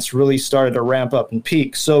weather events really started to ramp up and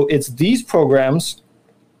peak. So it's these programs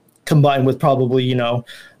combined with probably,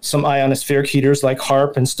 some ionospheric heaters like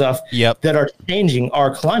HARP and stuff that are changing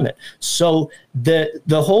our climate. So the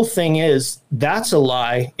whole thing is, that's a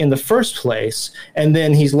lie in the first place, and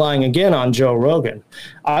then he's lying again on Joe Rogan.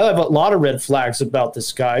 I have a lot of red flags about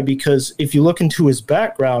this guy, because if you look into his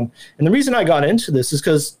background, and the reason I got into this is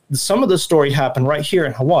because some of the story happened right here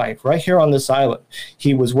in Hawaii, right here on this island.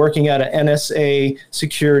 He was working at an NSA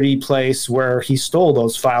security place where he stole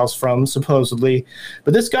those files from, supposedly.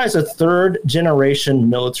 But this guy's a third-generation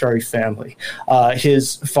military family.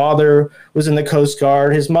 His father was in the Coast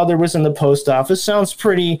Guard. His mother was in the post office. Sounds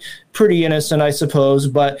pretty innocent, I suppose.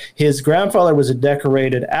 But his grandfather was a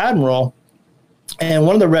decorated admiral. And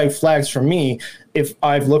one of the red flags for me, if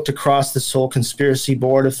I've looked across this whole conspiracy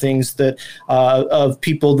board of things that of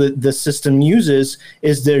people that the system uses,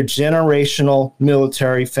 is their generational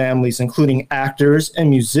military families, including actors and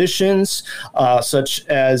musicians, such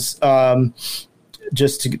as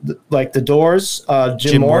like the Doors,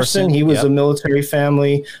 Jim Morrison. He was a military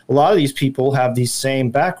family. A lot of these people have these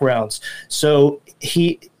same backgrounds. So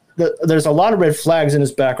there's a lot of red flags in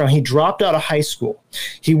his background. He dropped out of high school.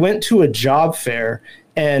 He went to a job fair,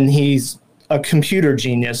 and he's a computer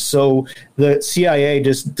genius. So the CIA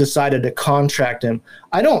just decided to contract him.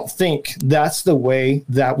 I don't think that's the way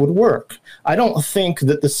that would work. I don't think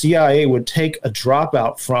that the CIA would take a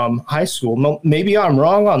dropout from high school. Maybe I'm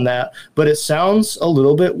wrong on that, but it sounds a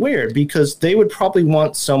little bit weird, because they would probably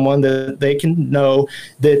want someone that they can know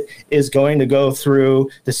that is going to go through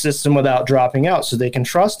the system without dropping out, so they can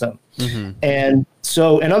trust them. Mm-hmm. And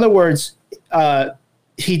so, in other words,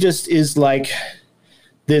 he just is like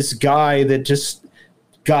this guy that just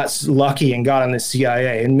got lucky and got in the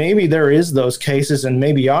CIA. And maybe there is those cases, and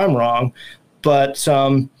maybe I'm wrong, but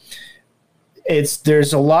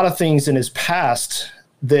there's a lot of things in his past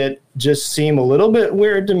that just seem a little bit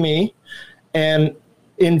weird to me. And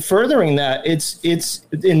in furthering that, it's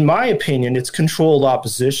in my opinion, it's controlled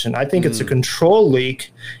opposition. I think it's a control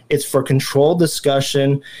leak. It's for controlled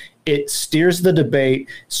discussion. It steers the debate,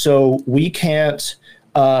 so we can't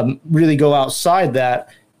really go outside that.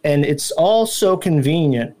 And it's all so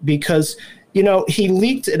convenient because, he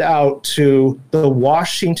leaked it out to the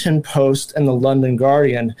Washington Post and the London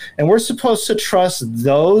Guardian. And we're supposed to trust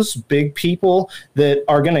those big people that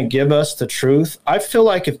are going to give us the truth. I feel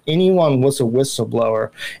like if anyone was a whistleblower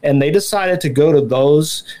and they decided to go to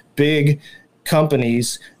those big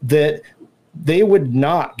companies, that they would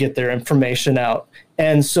not get their information out.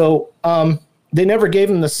 And so, they never gave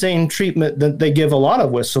him the same treatment that they give a lot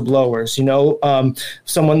of whistleblowers.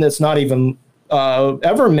 Someone that's not even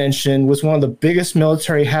ever mentioned was one of the biggest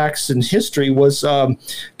military hacks in history was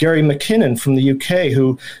Gary McKinnon from the UK,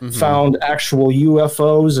 who found actual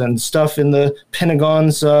UFOs and stuff in the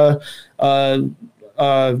Pentagon's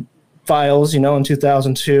files, in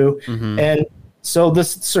 2002. And so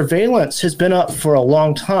this surveillance has been up for a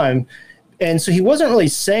long time. And so he wasn't really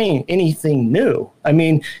saying anything new. I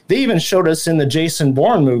mean, they even showed us in the Jason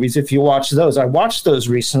Bourne movies, if you watch those. I watched those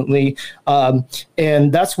recently,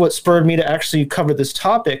 and that's what spurred me to actually cover this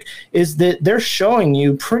topic, is that they're showing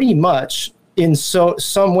you pretty much in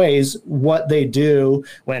some ways what they do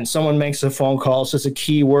when someone makes a phone call. It's just a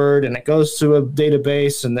keyword, and it goes to a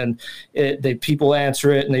database, and then people answer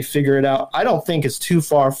it, and they figure it out. I don't think it's too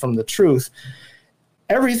far from the truth.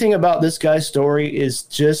 Everything about this guy's story is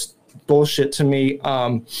just bullshit to me.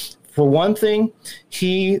 For one thing,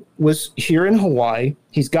 he was here in Hawaii.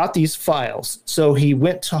 He's got these files. So he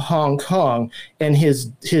went to Hong Kong, and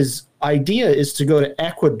his idea is to go to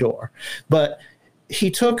Ecuador. But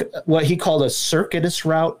he took what he called a circuitous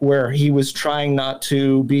route, where he was trying not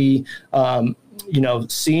to be,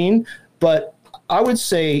 seen. But I would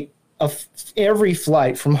say every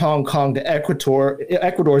flight from Hong Kong to Ecuador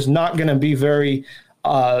is not going to be very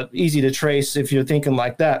easy to trace if you're thinking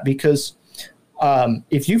like that, because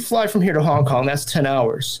if you fly from here to Hong Kong, that's 10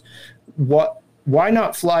 hours. Why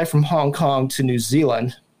not fly from Hong Kong to New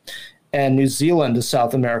Zealand and New Zealand to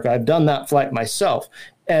South America? I've done that flight myself.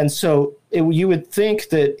 And so you would think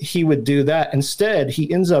that he would do that. Instead,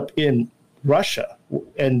 he ends up in Russia,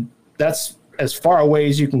 and that's as far away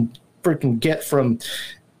as you can freaking get from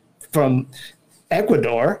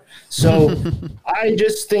Ecuador. So I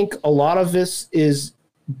just think a lot of this is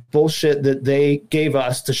bullshit that they gave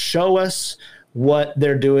us to show us what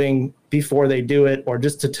they're doing before they do it, or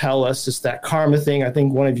just to tell us. It's that karma thing. I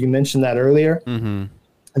think one of you mentioned that earlier. And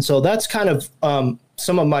so that's kind of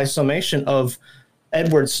some of my summation of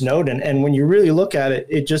Edward Snowden. And when you really look at it,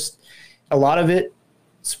 a lot of it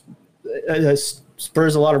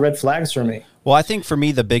spurs a lot of red flags for me. Well, I think for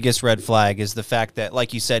me, the biggest red flag is the fact that,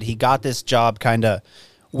 like you said, he got this job kind of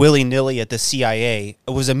willy-nilly at the CIA.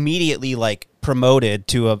 It was immediately promoted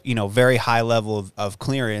to a very high level of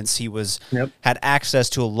clearance. He had access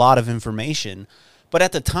to a lot of information. But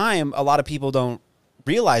at the time, a lot of people don't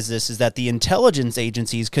realize this, is that the intelligence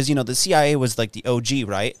agencies, because the CIA was like the OG,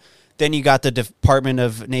 right? Then you got the Department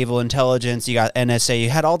of Naval Intelligence, you got NSA,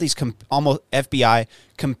 you had all these almost FBI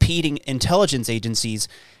competing intelligence agencies,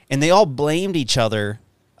 and they all blamed each other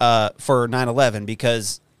for 9/11,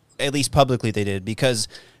 because, at least publicly they did, because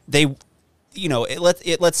they,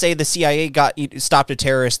 let's say the CIA stopped a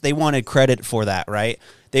terrorist, they wanted credit for that, right?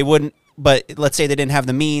 They wouldn't, but let's say they didn't have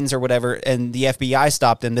the means or whatever, and the FBI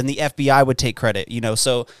stopped them, then the FBI would take credit,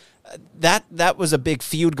 So that was a big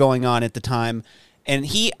feud going on at the time, and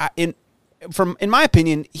in my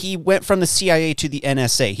opinion, he went from the CIA to the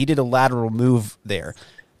NSA. He did a lateral move there.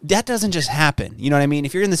 That doesn't just happen. You know what I mean?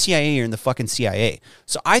 If you're in the CIA, you're in the fucking CIA.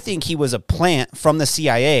 So I think he was a plant from the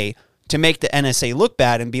CIA to make the NSA look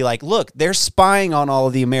bad and be like, look, they're spying on all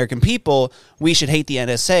of the American people. We should hate the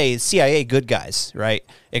NSA. CIA, good guys, right?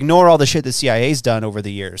 Ignore all the shit the CIA's done over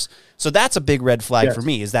the years. So that's a big red flag for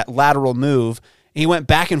me, is that lateral move. He went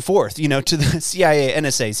back and forth, to the CIA,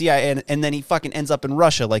 NSA, CIA, and then he fucking ends up in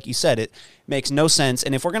Russia, like you said. It makes no sense.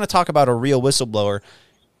 And if we're going to talk about a real whistleblower,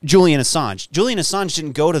 Julian Assange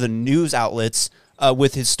didn't go to the news outlets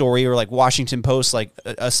with his story, or like Washington Post, like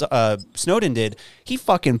Snowden did. He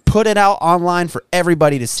fucking put it out online for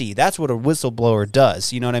everybody to see. That's what a whistleblower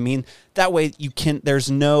does. You know what I mean? That way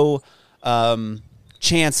there's no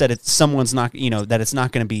chance that someone's not, that it's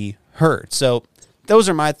not going to be heard. So those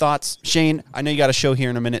are my thoughts. Shane, I know you got a show here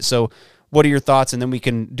in a minute, so what are your thoughts? And then we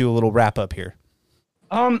can do a little wrap up here.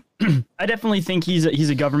 I definitely think he's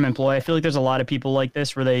a government employee. I feel like there's a lot of people like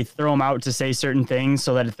this where they throw him out to say certain things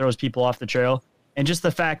so that it throws people off the trail. And just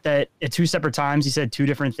the fact that at two separate times he said two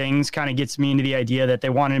different things kind of gets me into the idea that they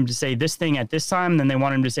wanted him to say this thing at this time, then they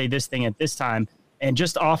want him to say this thing at this time. And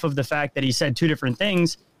just off of the fact that he said two different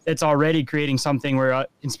things, it's already creating something where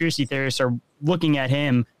conspiracy theorists are looking at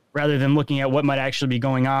him rather than looking at what might actually be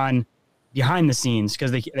going on behind the scenes,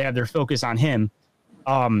 because they have their focus on him.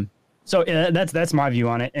 So that's my view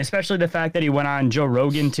on it, especially the fact that he went on Joe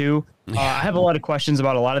Rogan too. I have a lot of questions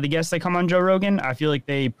about a lot of the guests that come on Joe Rogan. I feel like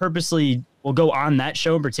they purposely will go on that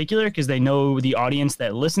show in particular because they know the audience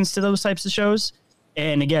that listens to those types of shows.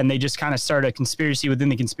 And again, they just kind of start a conspiracy within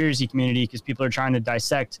the conspiracy community because people are trying to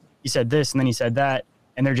dissect. He said this and then he said that,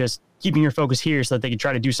 and they're just keeping your focus here so that they can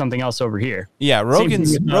try to do something else over here. Yeah,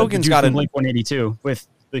 Rogan's got a Blink 182 with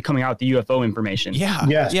coming out the UFO information.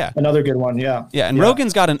 Yeah. Another good one. Yeah. And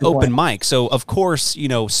Rogan's got an open mic. So of course,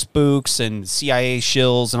 spooks and CIA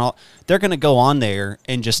shills and all, they're going to go on there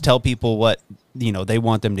and just tell people what, they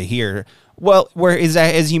want them to hear. Well,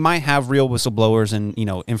 as he might have real whistleblowers and,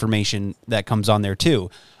 information that comes on there too.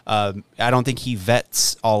 I don't think he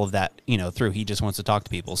vets all of that, through. He just wants to talk to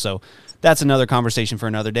people. So that's another conversation for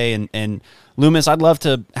another day. And Leumas, I'd love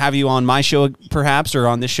to have you on my show perhaps, or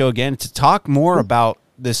on this show again, to talk more about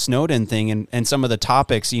this Snowden thing and some of the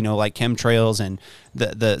topics, like chemtrails and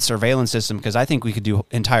the surveillance system, because I think we could do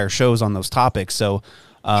entire shows on those topics. So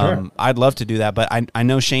sure. I'd love to do that, but I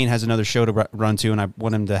know Shane has another show to run to, and I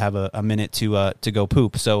want him to have a minute to go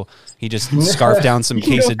poop. So he just scarfed down some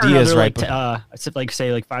quesadillas, right?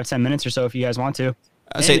 Say 5-10 minutes or so if you guys want to.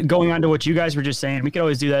 Going on to what you guys were just saying, we could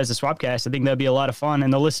always do that as a swapcast. I think that'd be a lot of fun,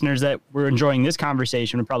 and the listeners that were enjoying this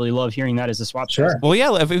conversation would probably love hearing that as a swapcast. Sure. Well,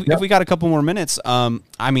 yeah. If we got a couple more minutes,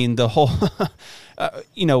 the whole,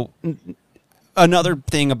 another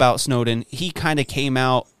thing about Snowden, he kind of came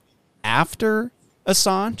out after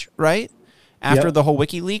Assange, right? After the whole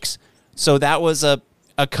WikiLeaks, so that was a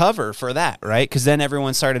cover for that, right? Because then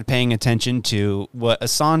everyone started paying attention to what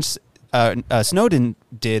Snowden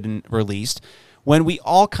did and released. When we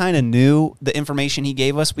all kind of knew the information he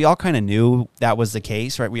gave us, we all kind of knew that was the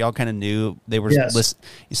case, right? We all kind of knew they were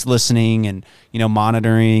listening and,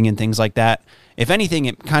 monitoring and things like that. If anything,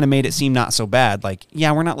 it kind of made it seem not so bad. Like,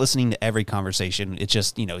 yeah, we're not listening to every conversation. It's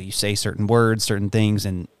just, you say certain words, certain things,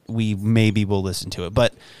 and we maybe will listen to it.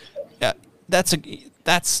 But that's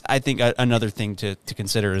I think another thing to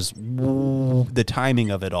consider is the timing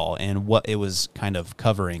of it all and what it was kind of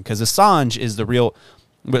covering. Because Assange is the real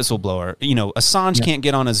whistleblower. Assange can't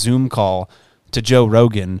get on a Zoom call to Joe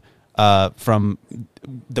Rogan from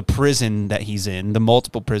the prison that he's in, the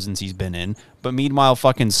multiple prisons he's been in. But meanwhile,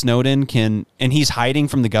 fucking Snowden can, and he's hiding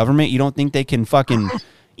from the government. You don't think they can fucking,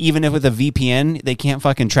 even if with a VPN, they can't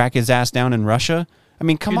fucking track his ass down in Russia? I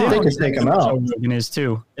mean, come on. They can take him out. Joe Rogan is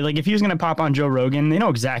too. Like, if he was going to pop on Joe Rogan, they know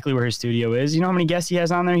exactly where his studio is. You know how many guests he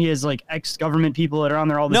has on there? He has ex-government people that are on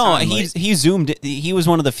there all the time. No, he zoomed. He was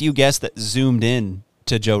one of the few guests that zoomed in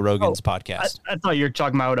to Joe Rogan's podcast. I thought you were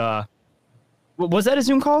talking about was that a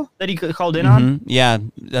Zoom call that he called in on? Yeah,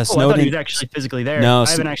 Snowden. I thought he was actually physically there. No,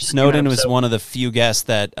 Snowden was one of the few guests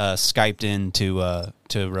that Skyped in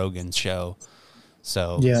to Rogan's show.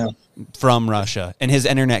 So from Russia, and his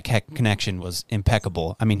internet connection was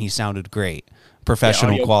impeccable. I mean, he sounded great,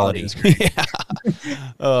 professional quality.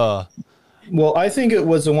 Well, I think it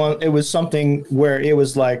was something where it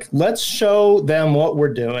was like, let's show them what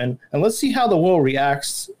we're doing and let's see how the world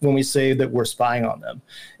reacts when we say that we're spying on them.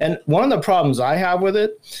 And one of the problems I have with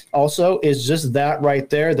it also is just that right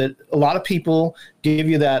there, that a lot of people give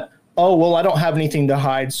you that, oh, well, I don't have anything to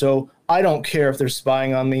hide, so I don't care if they're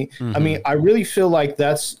spying on me. I mean, I really feel like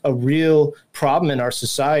that's a real problem in our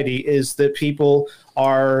society, is that people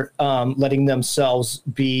are letting themselves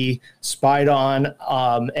be spied on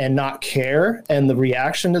and not care, and the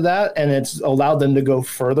reaction to that, and it's allowed them to go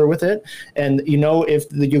further with it. And, you know, if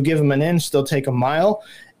you give them an inch, they'll take a mile.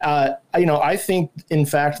 You know, I think, in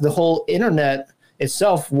fact, the whole internet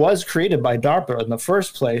itself was created by DARPA in the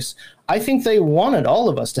first place. I think they wanted all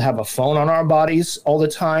of us to have a phone on our bodies all the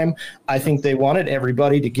time. I think they wanted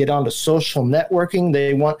everybody to get onto social networking.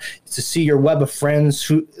 They want to see your web of friends,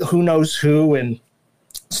 who knows who, and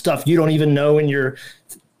stuff you don't even know in your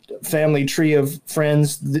family tree of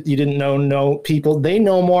friends that you didn't know people. They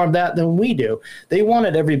know more of that than we do. They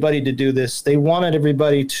wanted everybody to do this. They wanted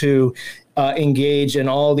everybody to engage in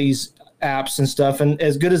all these apps and stuff. And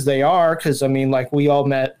as good as they are, because I mean, like, we all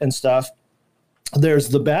met and stuff, there's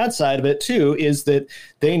the bad side of it too, is that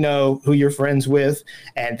they know who you're friends with,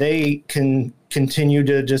 and they can continue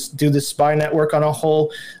to just do the spy network on a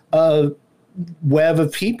whole web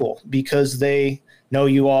of people, because they know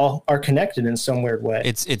you all are connected in some weird way.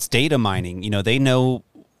 It's data mining. You know, they know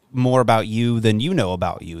more about you than you know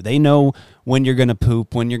about you. They know when you're going to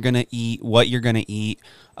poop, when you're going to eat, what you're going to eat,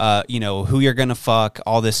 you know, who you're going to fuck,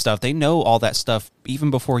 all this stuff. They know all that stuff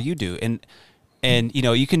even before you do. And you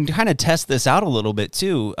know, you can kind of test this out a little bit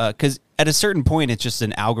too, because at a certain point, it's just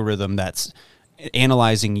an algorithm that's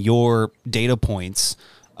analyzing your data points.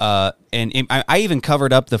 And I even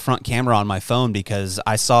covered up the front camera on my phone because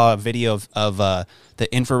I saw a video of the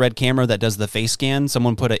infrared camera that does the face scan.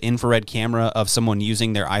 Someone put an infrared camera of someone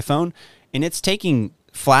using their iPhone, and it's taking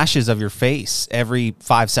flashes of your face every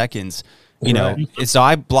 5 seconds. You know, so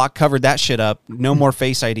I covered that shit up. No more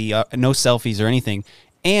Face ID, no selfies or anything.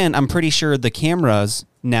 And I'm pretty sure the cameras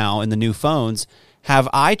now in the new phones have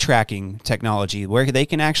eye tracking technology where they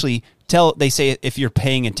can actually tell. They say if you're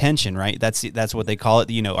paying attention, right? That's what they call it.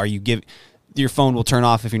 You know, your phone will turn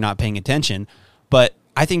off if you're not paying attention. But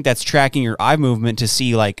I think that's tracking your eye movement to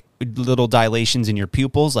see like little dilations in your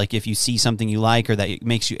pupils. Like if you see something you like or that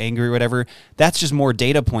makes you angry or whatever, that's just more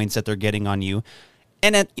data points that they're getting on you.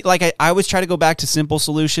 And I always try to go back to simple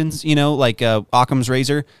solutions, you know, like Occam's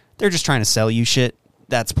razor. They're just trying to sell you shit.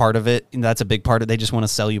 That's part of it. And that's a big part of it. They just want to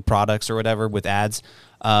sell you products or whatever with ads.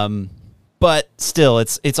 But still,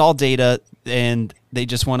 it's all data, and they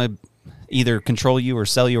just want to either control you or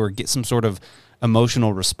sell you or get some sort of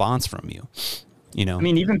emotional response from you. You know, I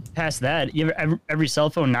mean, even past that, every cell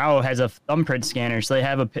phone now has a thumbprint scanner, so they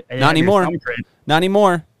have not anymore. Not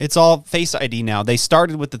anymore. It's all Face ID now. They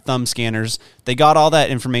started with the thumb scanners. They got all that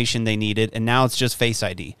information they needed, and now it's just Face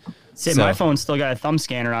ID. See, my phone's still got a thumb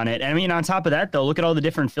scanner on it. And I mean, on top of that, though, look at all the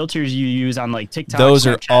different filters you use on like TikTok. Those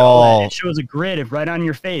Snapchat, are all. It shows a grid right on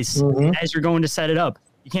your face as you're going to set it up.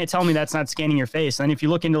 You can't tell me that's not scanning your face. And if you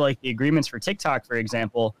look into like the agreements for TikTok, for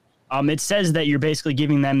example, it says that you're basically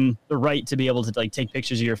giving them the right to be able to like take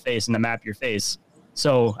pictures of your face and to map your face.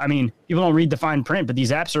 So, I mean, people don't read the fine print, but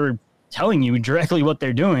these apps are telling you directly what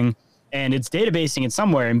they're doing, and it's databasing it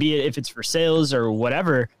somewhere. And be it if it's for sales or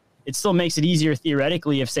whatever, it still makes it easier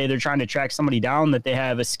theoretically if, say, they're trying to track somebody down, that they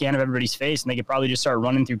have a scan of everybody's face, and they could probably just start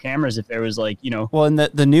running through cameras if there was like, you know. Well, in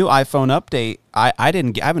the new iPhone update, I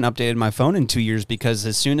haven't updated my phone in 2 years, because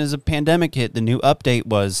as soon as the pandemic hit, the new update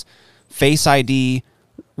was Face ID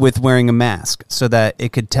with wearing a mask, so that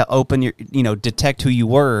it could detect who you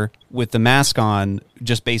were with the mask on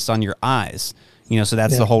just based on your eyes. You know, so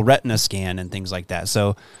that's the whole retina scan and things like that.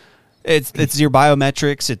 So it's your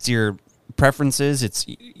biometrics, it's your preferences. It's,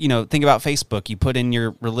 you know, think about Facebook. You put in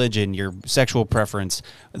your religion, your sexual preference,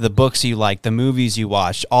 the books you like, the movies you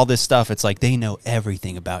watch, all this stuff. It's like they know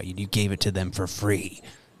everything about you. You gave it to them for free.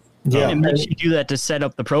 Yeah, it makes you do that to set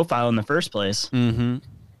up the profile in the first place. Mm-hmm.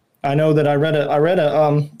 I know that I read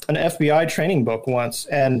an FBI training book once,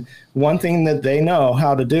 and one thing that they know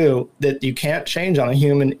how to do that you can't change on a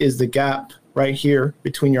human is the gap right here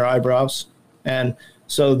between your eyebrows, and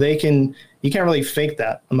so you can't really fake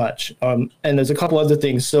that much. And there's a couple other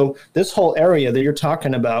things. So this whole area that you're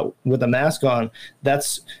talking about with a mask on,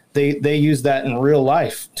 they use that in real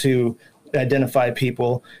life to identify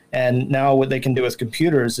people. And now what they can do with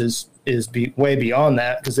computers is way beyond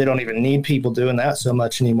that, because they don't even need people doing that so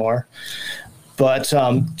much anymore. But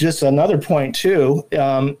just another point too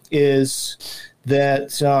is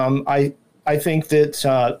that I think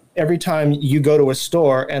that every time you go to a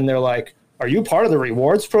store and they're like, "Are you part of the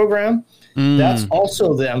rewards program?" That's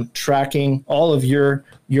also them tracking all of your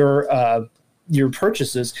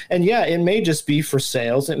purchases. And yeah, it may just be for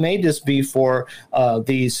sales. It may just be for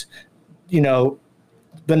these, you know,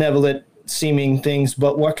 benevolent seeming things,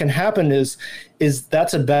 but what can happen is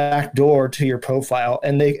that's a back door to your profile,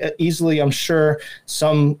 and they easily, I'm sure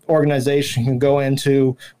some organization can go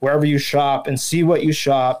into wherever you shop and see what you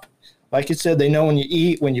shop. Like you said, they know when you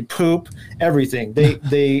eat, when you poop, everything.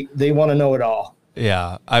 They want to know it all.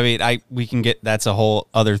 Yeah. I mean, we can get, that's a whole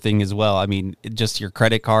other thing as well. I mean, just your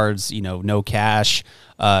credit cards, no cash,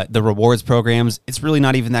 the rewards programs, it's really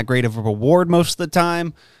not even that great of a reward most of the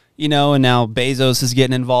time, and now Bezos is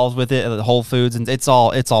getting involved with it, Whole Foods, and it's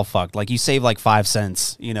all fucked. Like, you save like 5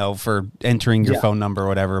 cents, for entering your phone number or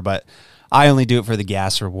whatever, but I only do it for the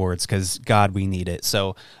gas rewards because God, we need it.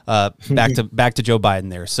 So back to Joe Biden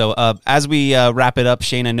there. So as we wrap it up,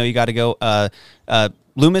 Shane, I know you got to go.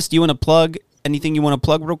 Leumas, do you want to plug anything you want to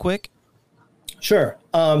plug real quick? Sure.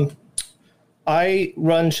 I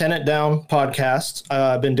run Chin It Down podcast.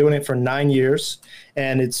 I've been doing it for 9 years,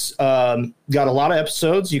 and it's got a lot of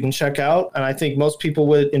episodes you can check out. And I think most people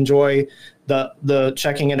would enjoy the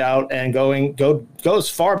checking it out and go as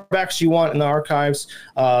far back as you want in the archives.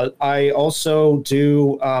 I also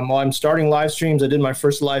do, I'm starting live streams. I did my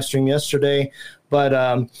first live stream yesterday,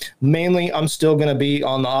 but mainly I'm still going to be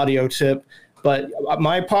on the audio tip. But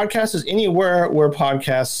my podcast is anywhere where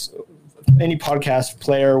any podcast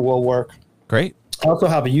player will work. Great. I also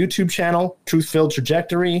have a YouTube channel, Truth-Filled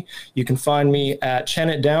Trajectory. You can find me at Chin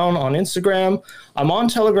It Down on Instagram. I'm on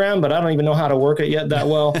Telegram, but I don't even know how to work it yet that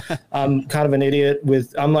well. I'm kind of an idiot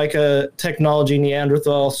I'm like a technology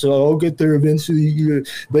Neanderthal, so I'll get there eventually.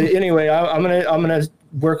 But anyway, I'm gonna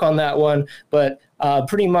work on that one. But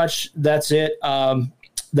pretty much that's it.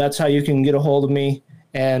 That's how you can get a hold of me.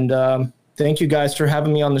 And thank you guys for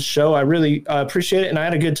having me on the show. I really appreciate it. And I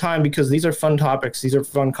had a good time because these are fun topics. These are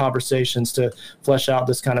fun conversations to flesh out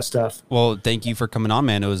this kind of stuff. Well, thank you for coming on,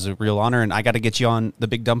 man. It was a real honor. And I got to get you on the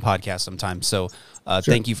Big Dumb podcast sometime. So Sure.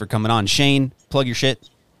 Thank you for coming on. Shane, plug your shit.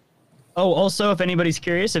 Oh, also, if anybody's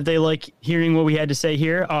curious, if they like hearing what we had to say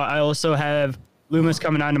here, I also have Leumas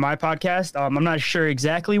coming on to my podcast. I'm not sure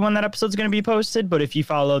exactly when that episode's going to be posted, but if you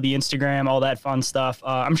follow the Instagram, all that fun stuff,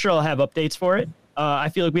 I'm sure I'll have updates for it. I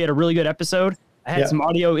feel like we had a really good episode. I had some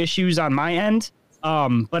audio issues on my end, but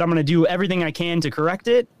I'm going to do everything I can to correct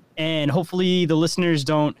it. And hopefully the listeners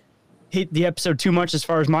don't hate the episode too much as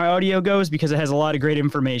far as my audio goes, because it has a lot of great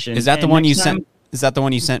information. Is that the one you sent? Is that the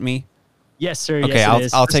one you sent me? Yes, sir. Okay,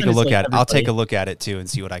 yes, I'll take a look at it. Everybody. I'll take a look at it too and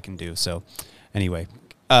see what I can do. So anyway,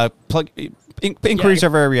 inquiries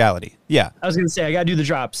over reality. Yeah. I was going to say, I got to do the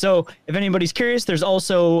drop. So if anybody's curious, there's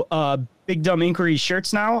also Big Dumb Inquiries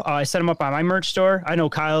shirts now. I set them up on my merch store. I know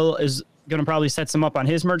Kyle is going to probably set some up on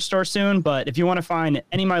his merch store soon, but if you want to find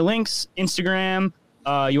any of my links, Instagram,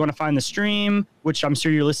 you want to find the stream, which I'm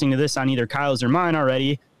sure you're listening to this on either Kyle's or mine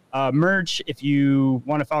already, merch, if you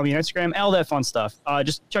want to follow me on Instagram, all that fun stuff,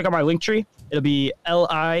 just check out my link tree. It'll be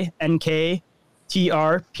linktr.ee/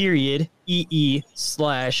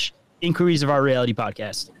 Inquiries of Our Reality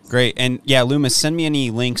Podcast. Great. And yeah, Leumas, send me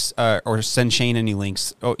any links or send Shane any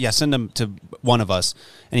links. Oh yeah, send them to one of us,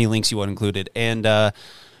 any links you want included. And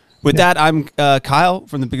with that, I'm Kyle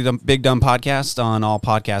from the Big Dumb Podcast on all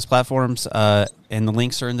podcast platforms, and the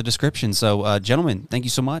links are in the description. So gentlemen, thank you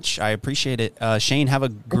so much. I appreciate it. Shane, have a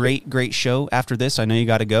great show after this. I know you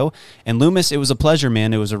got to go. And Leumas, it was a pleasure,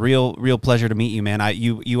 man. It was a real pleasure to meet you, man.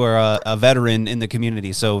 You are a veteran in the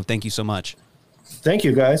community, so thank you so much. Thank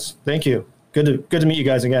you, guys. Thank you. Good to meet you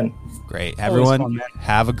guys again. Great. Everyone,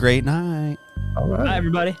 have a great night. All right. Bye,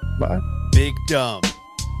 everybody. Bye. Big Dumb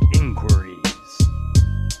Inquiries.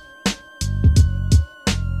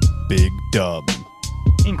 Big Dumb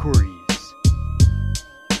Inquiries.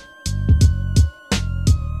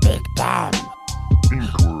 Big Dumb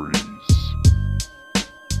Inquiries.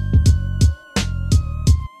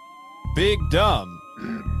 Big Dumb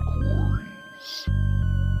Inquiries.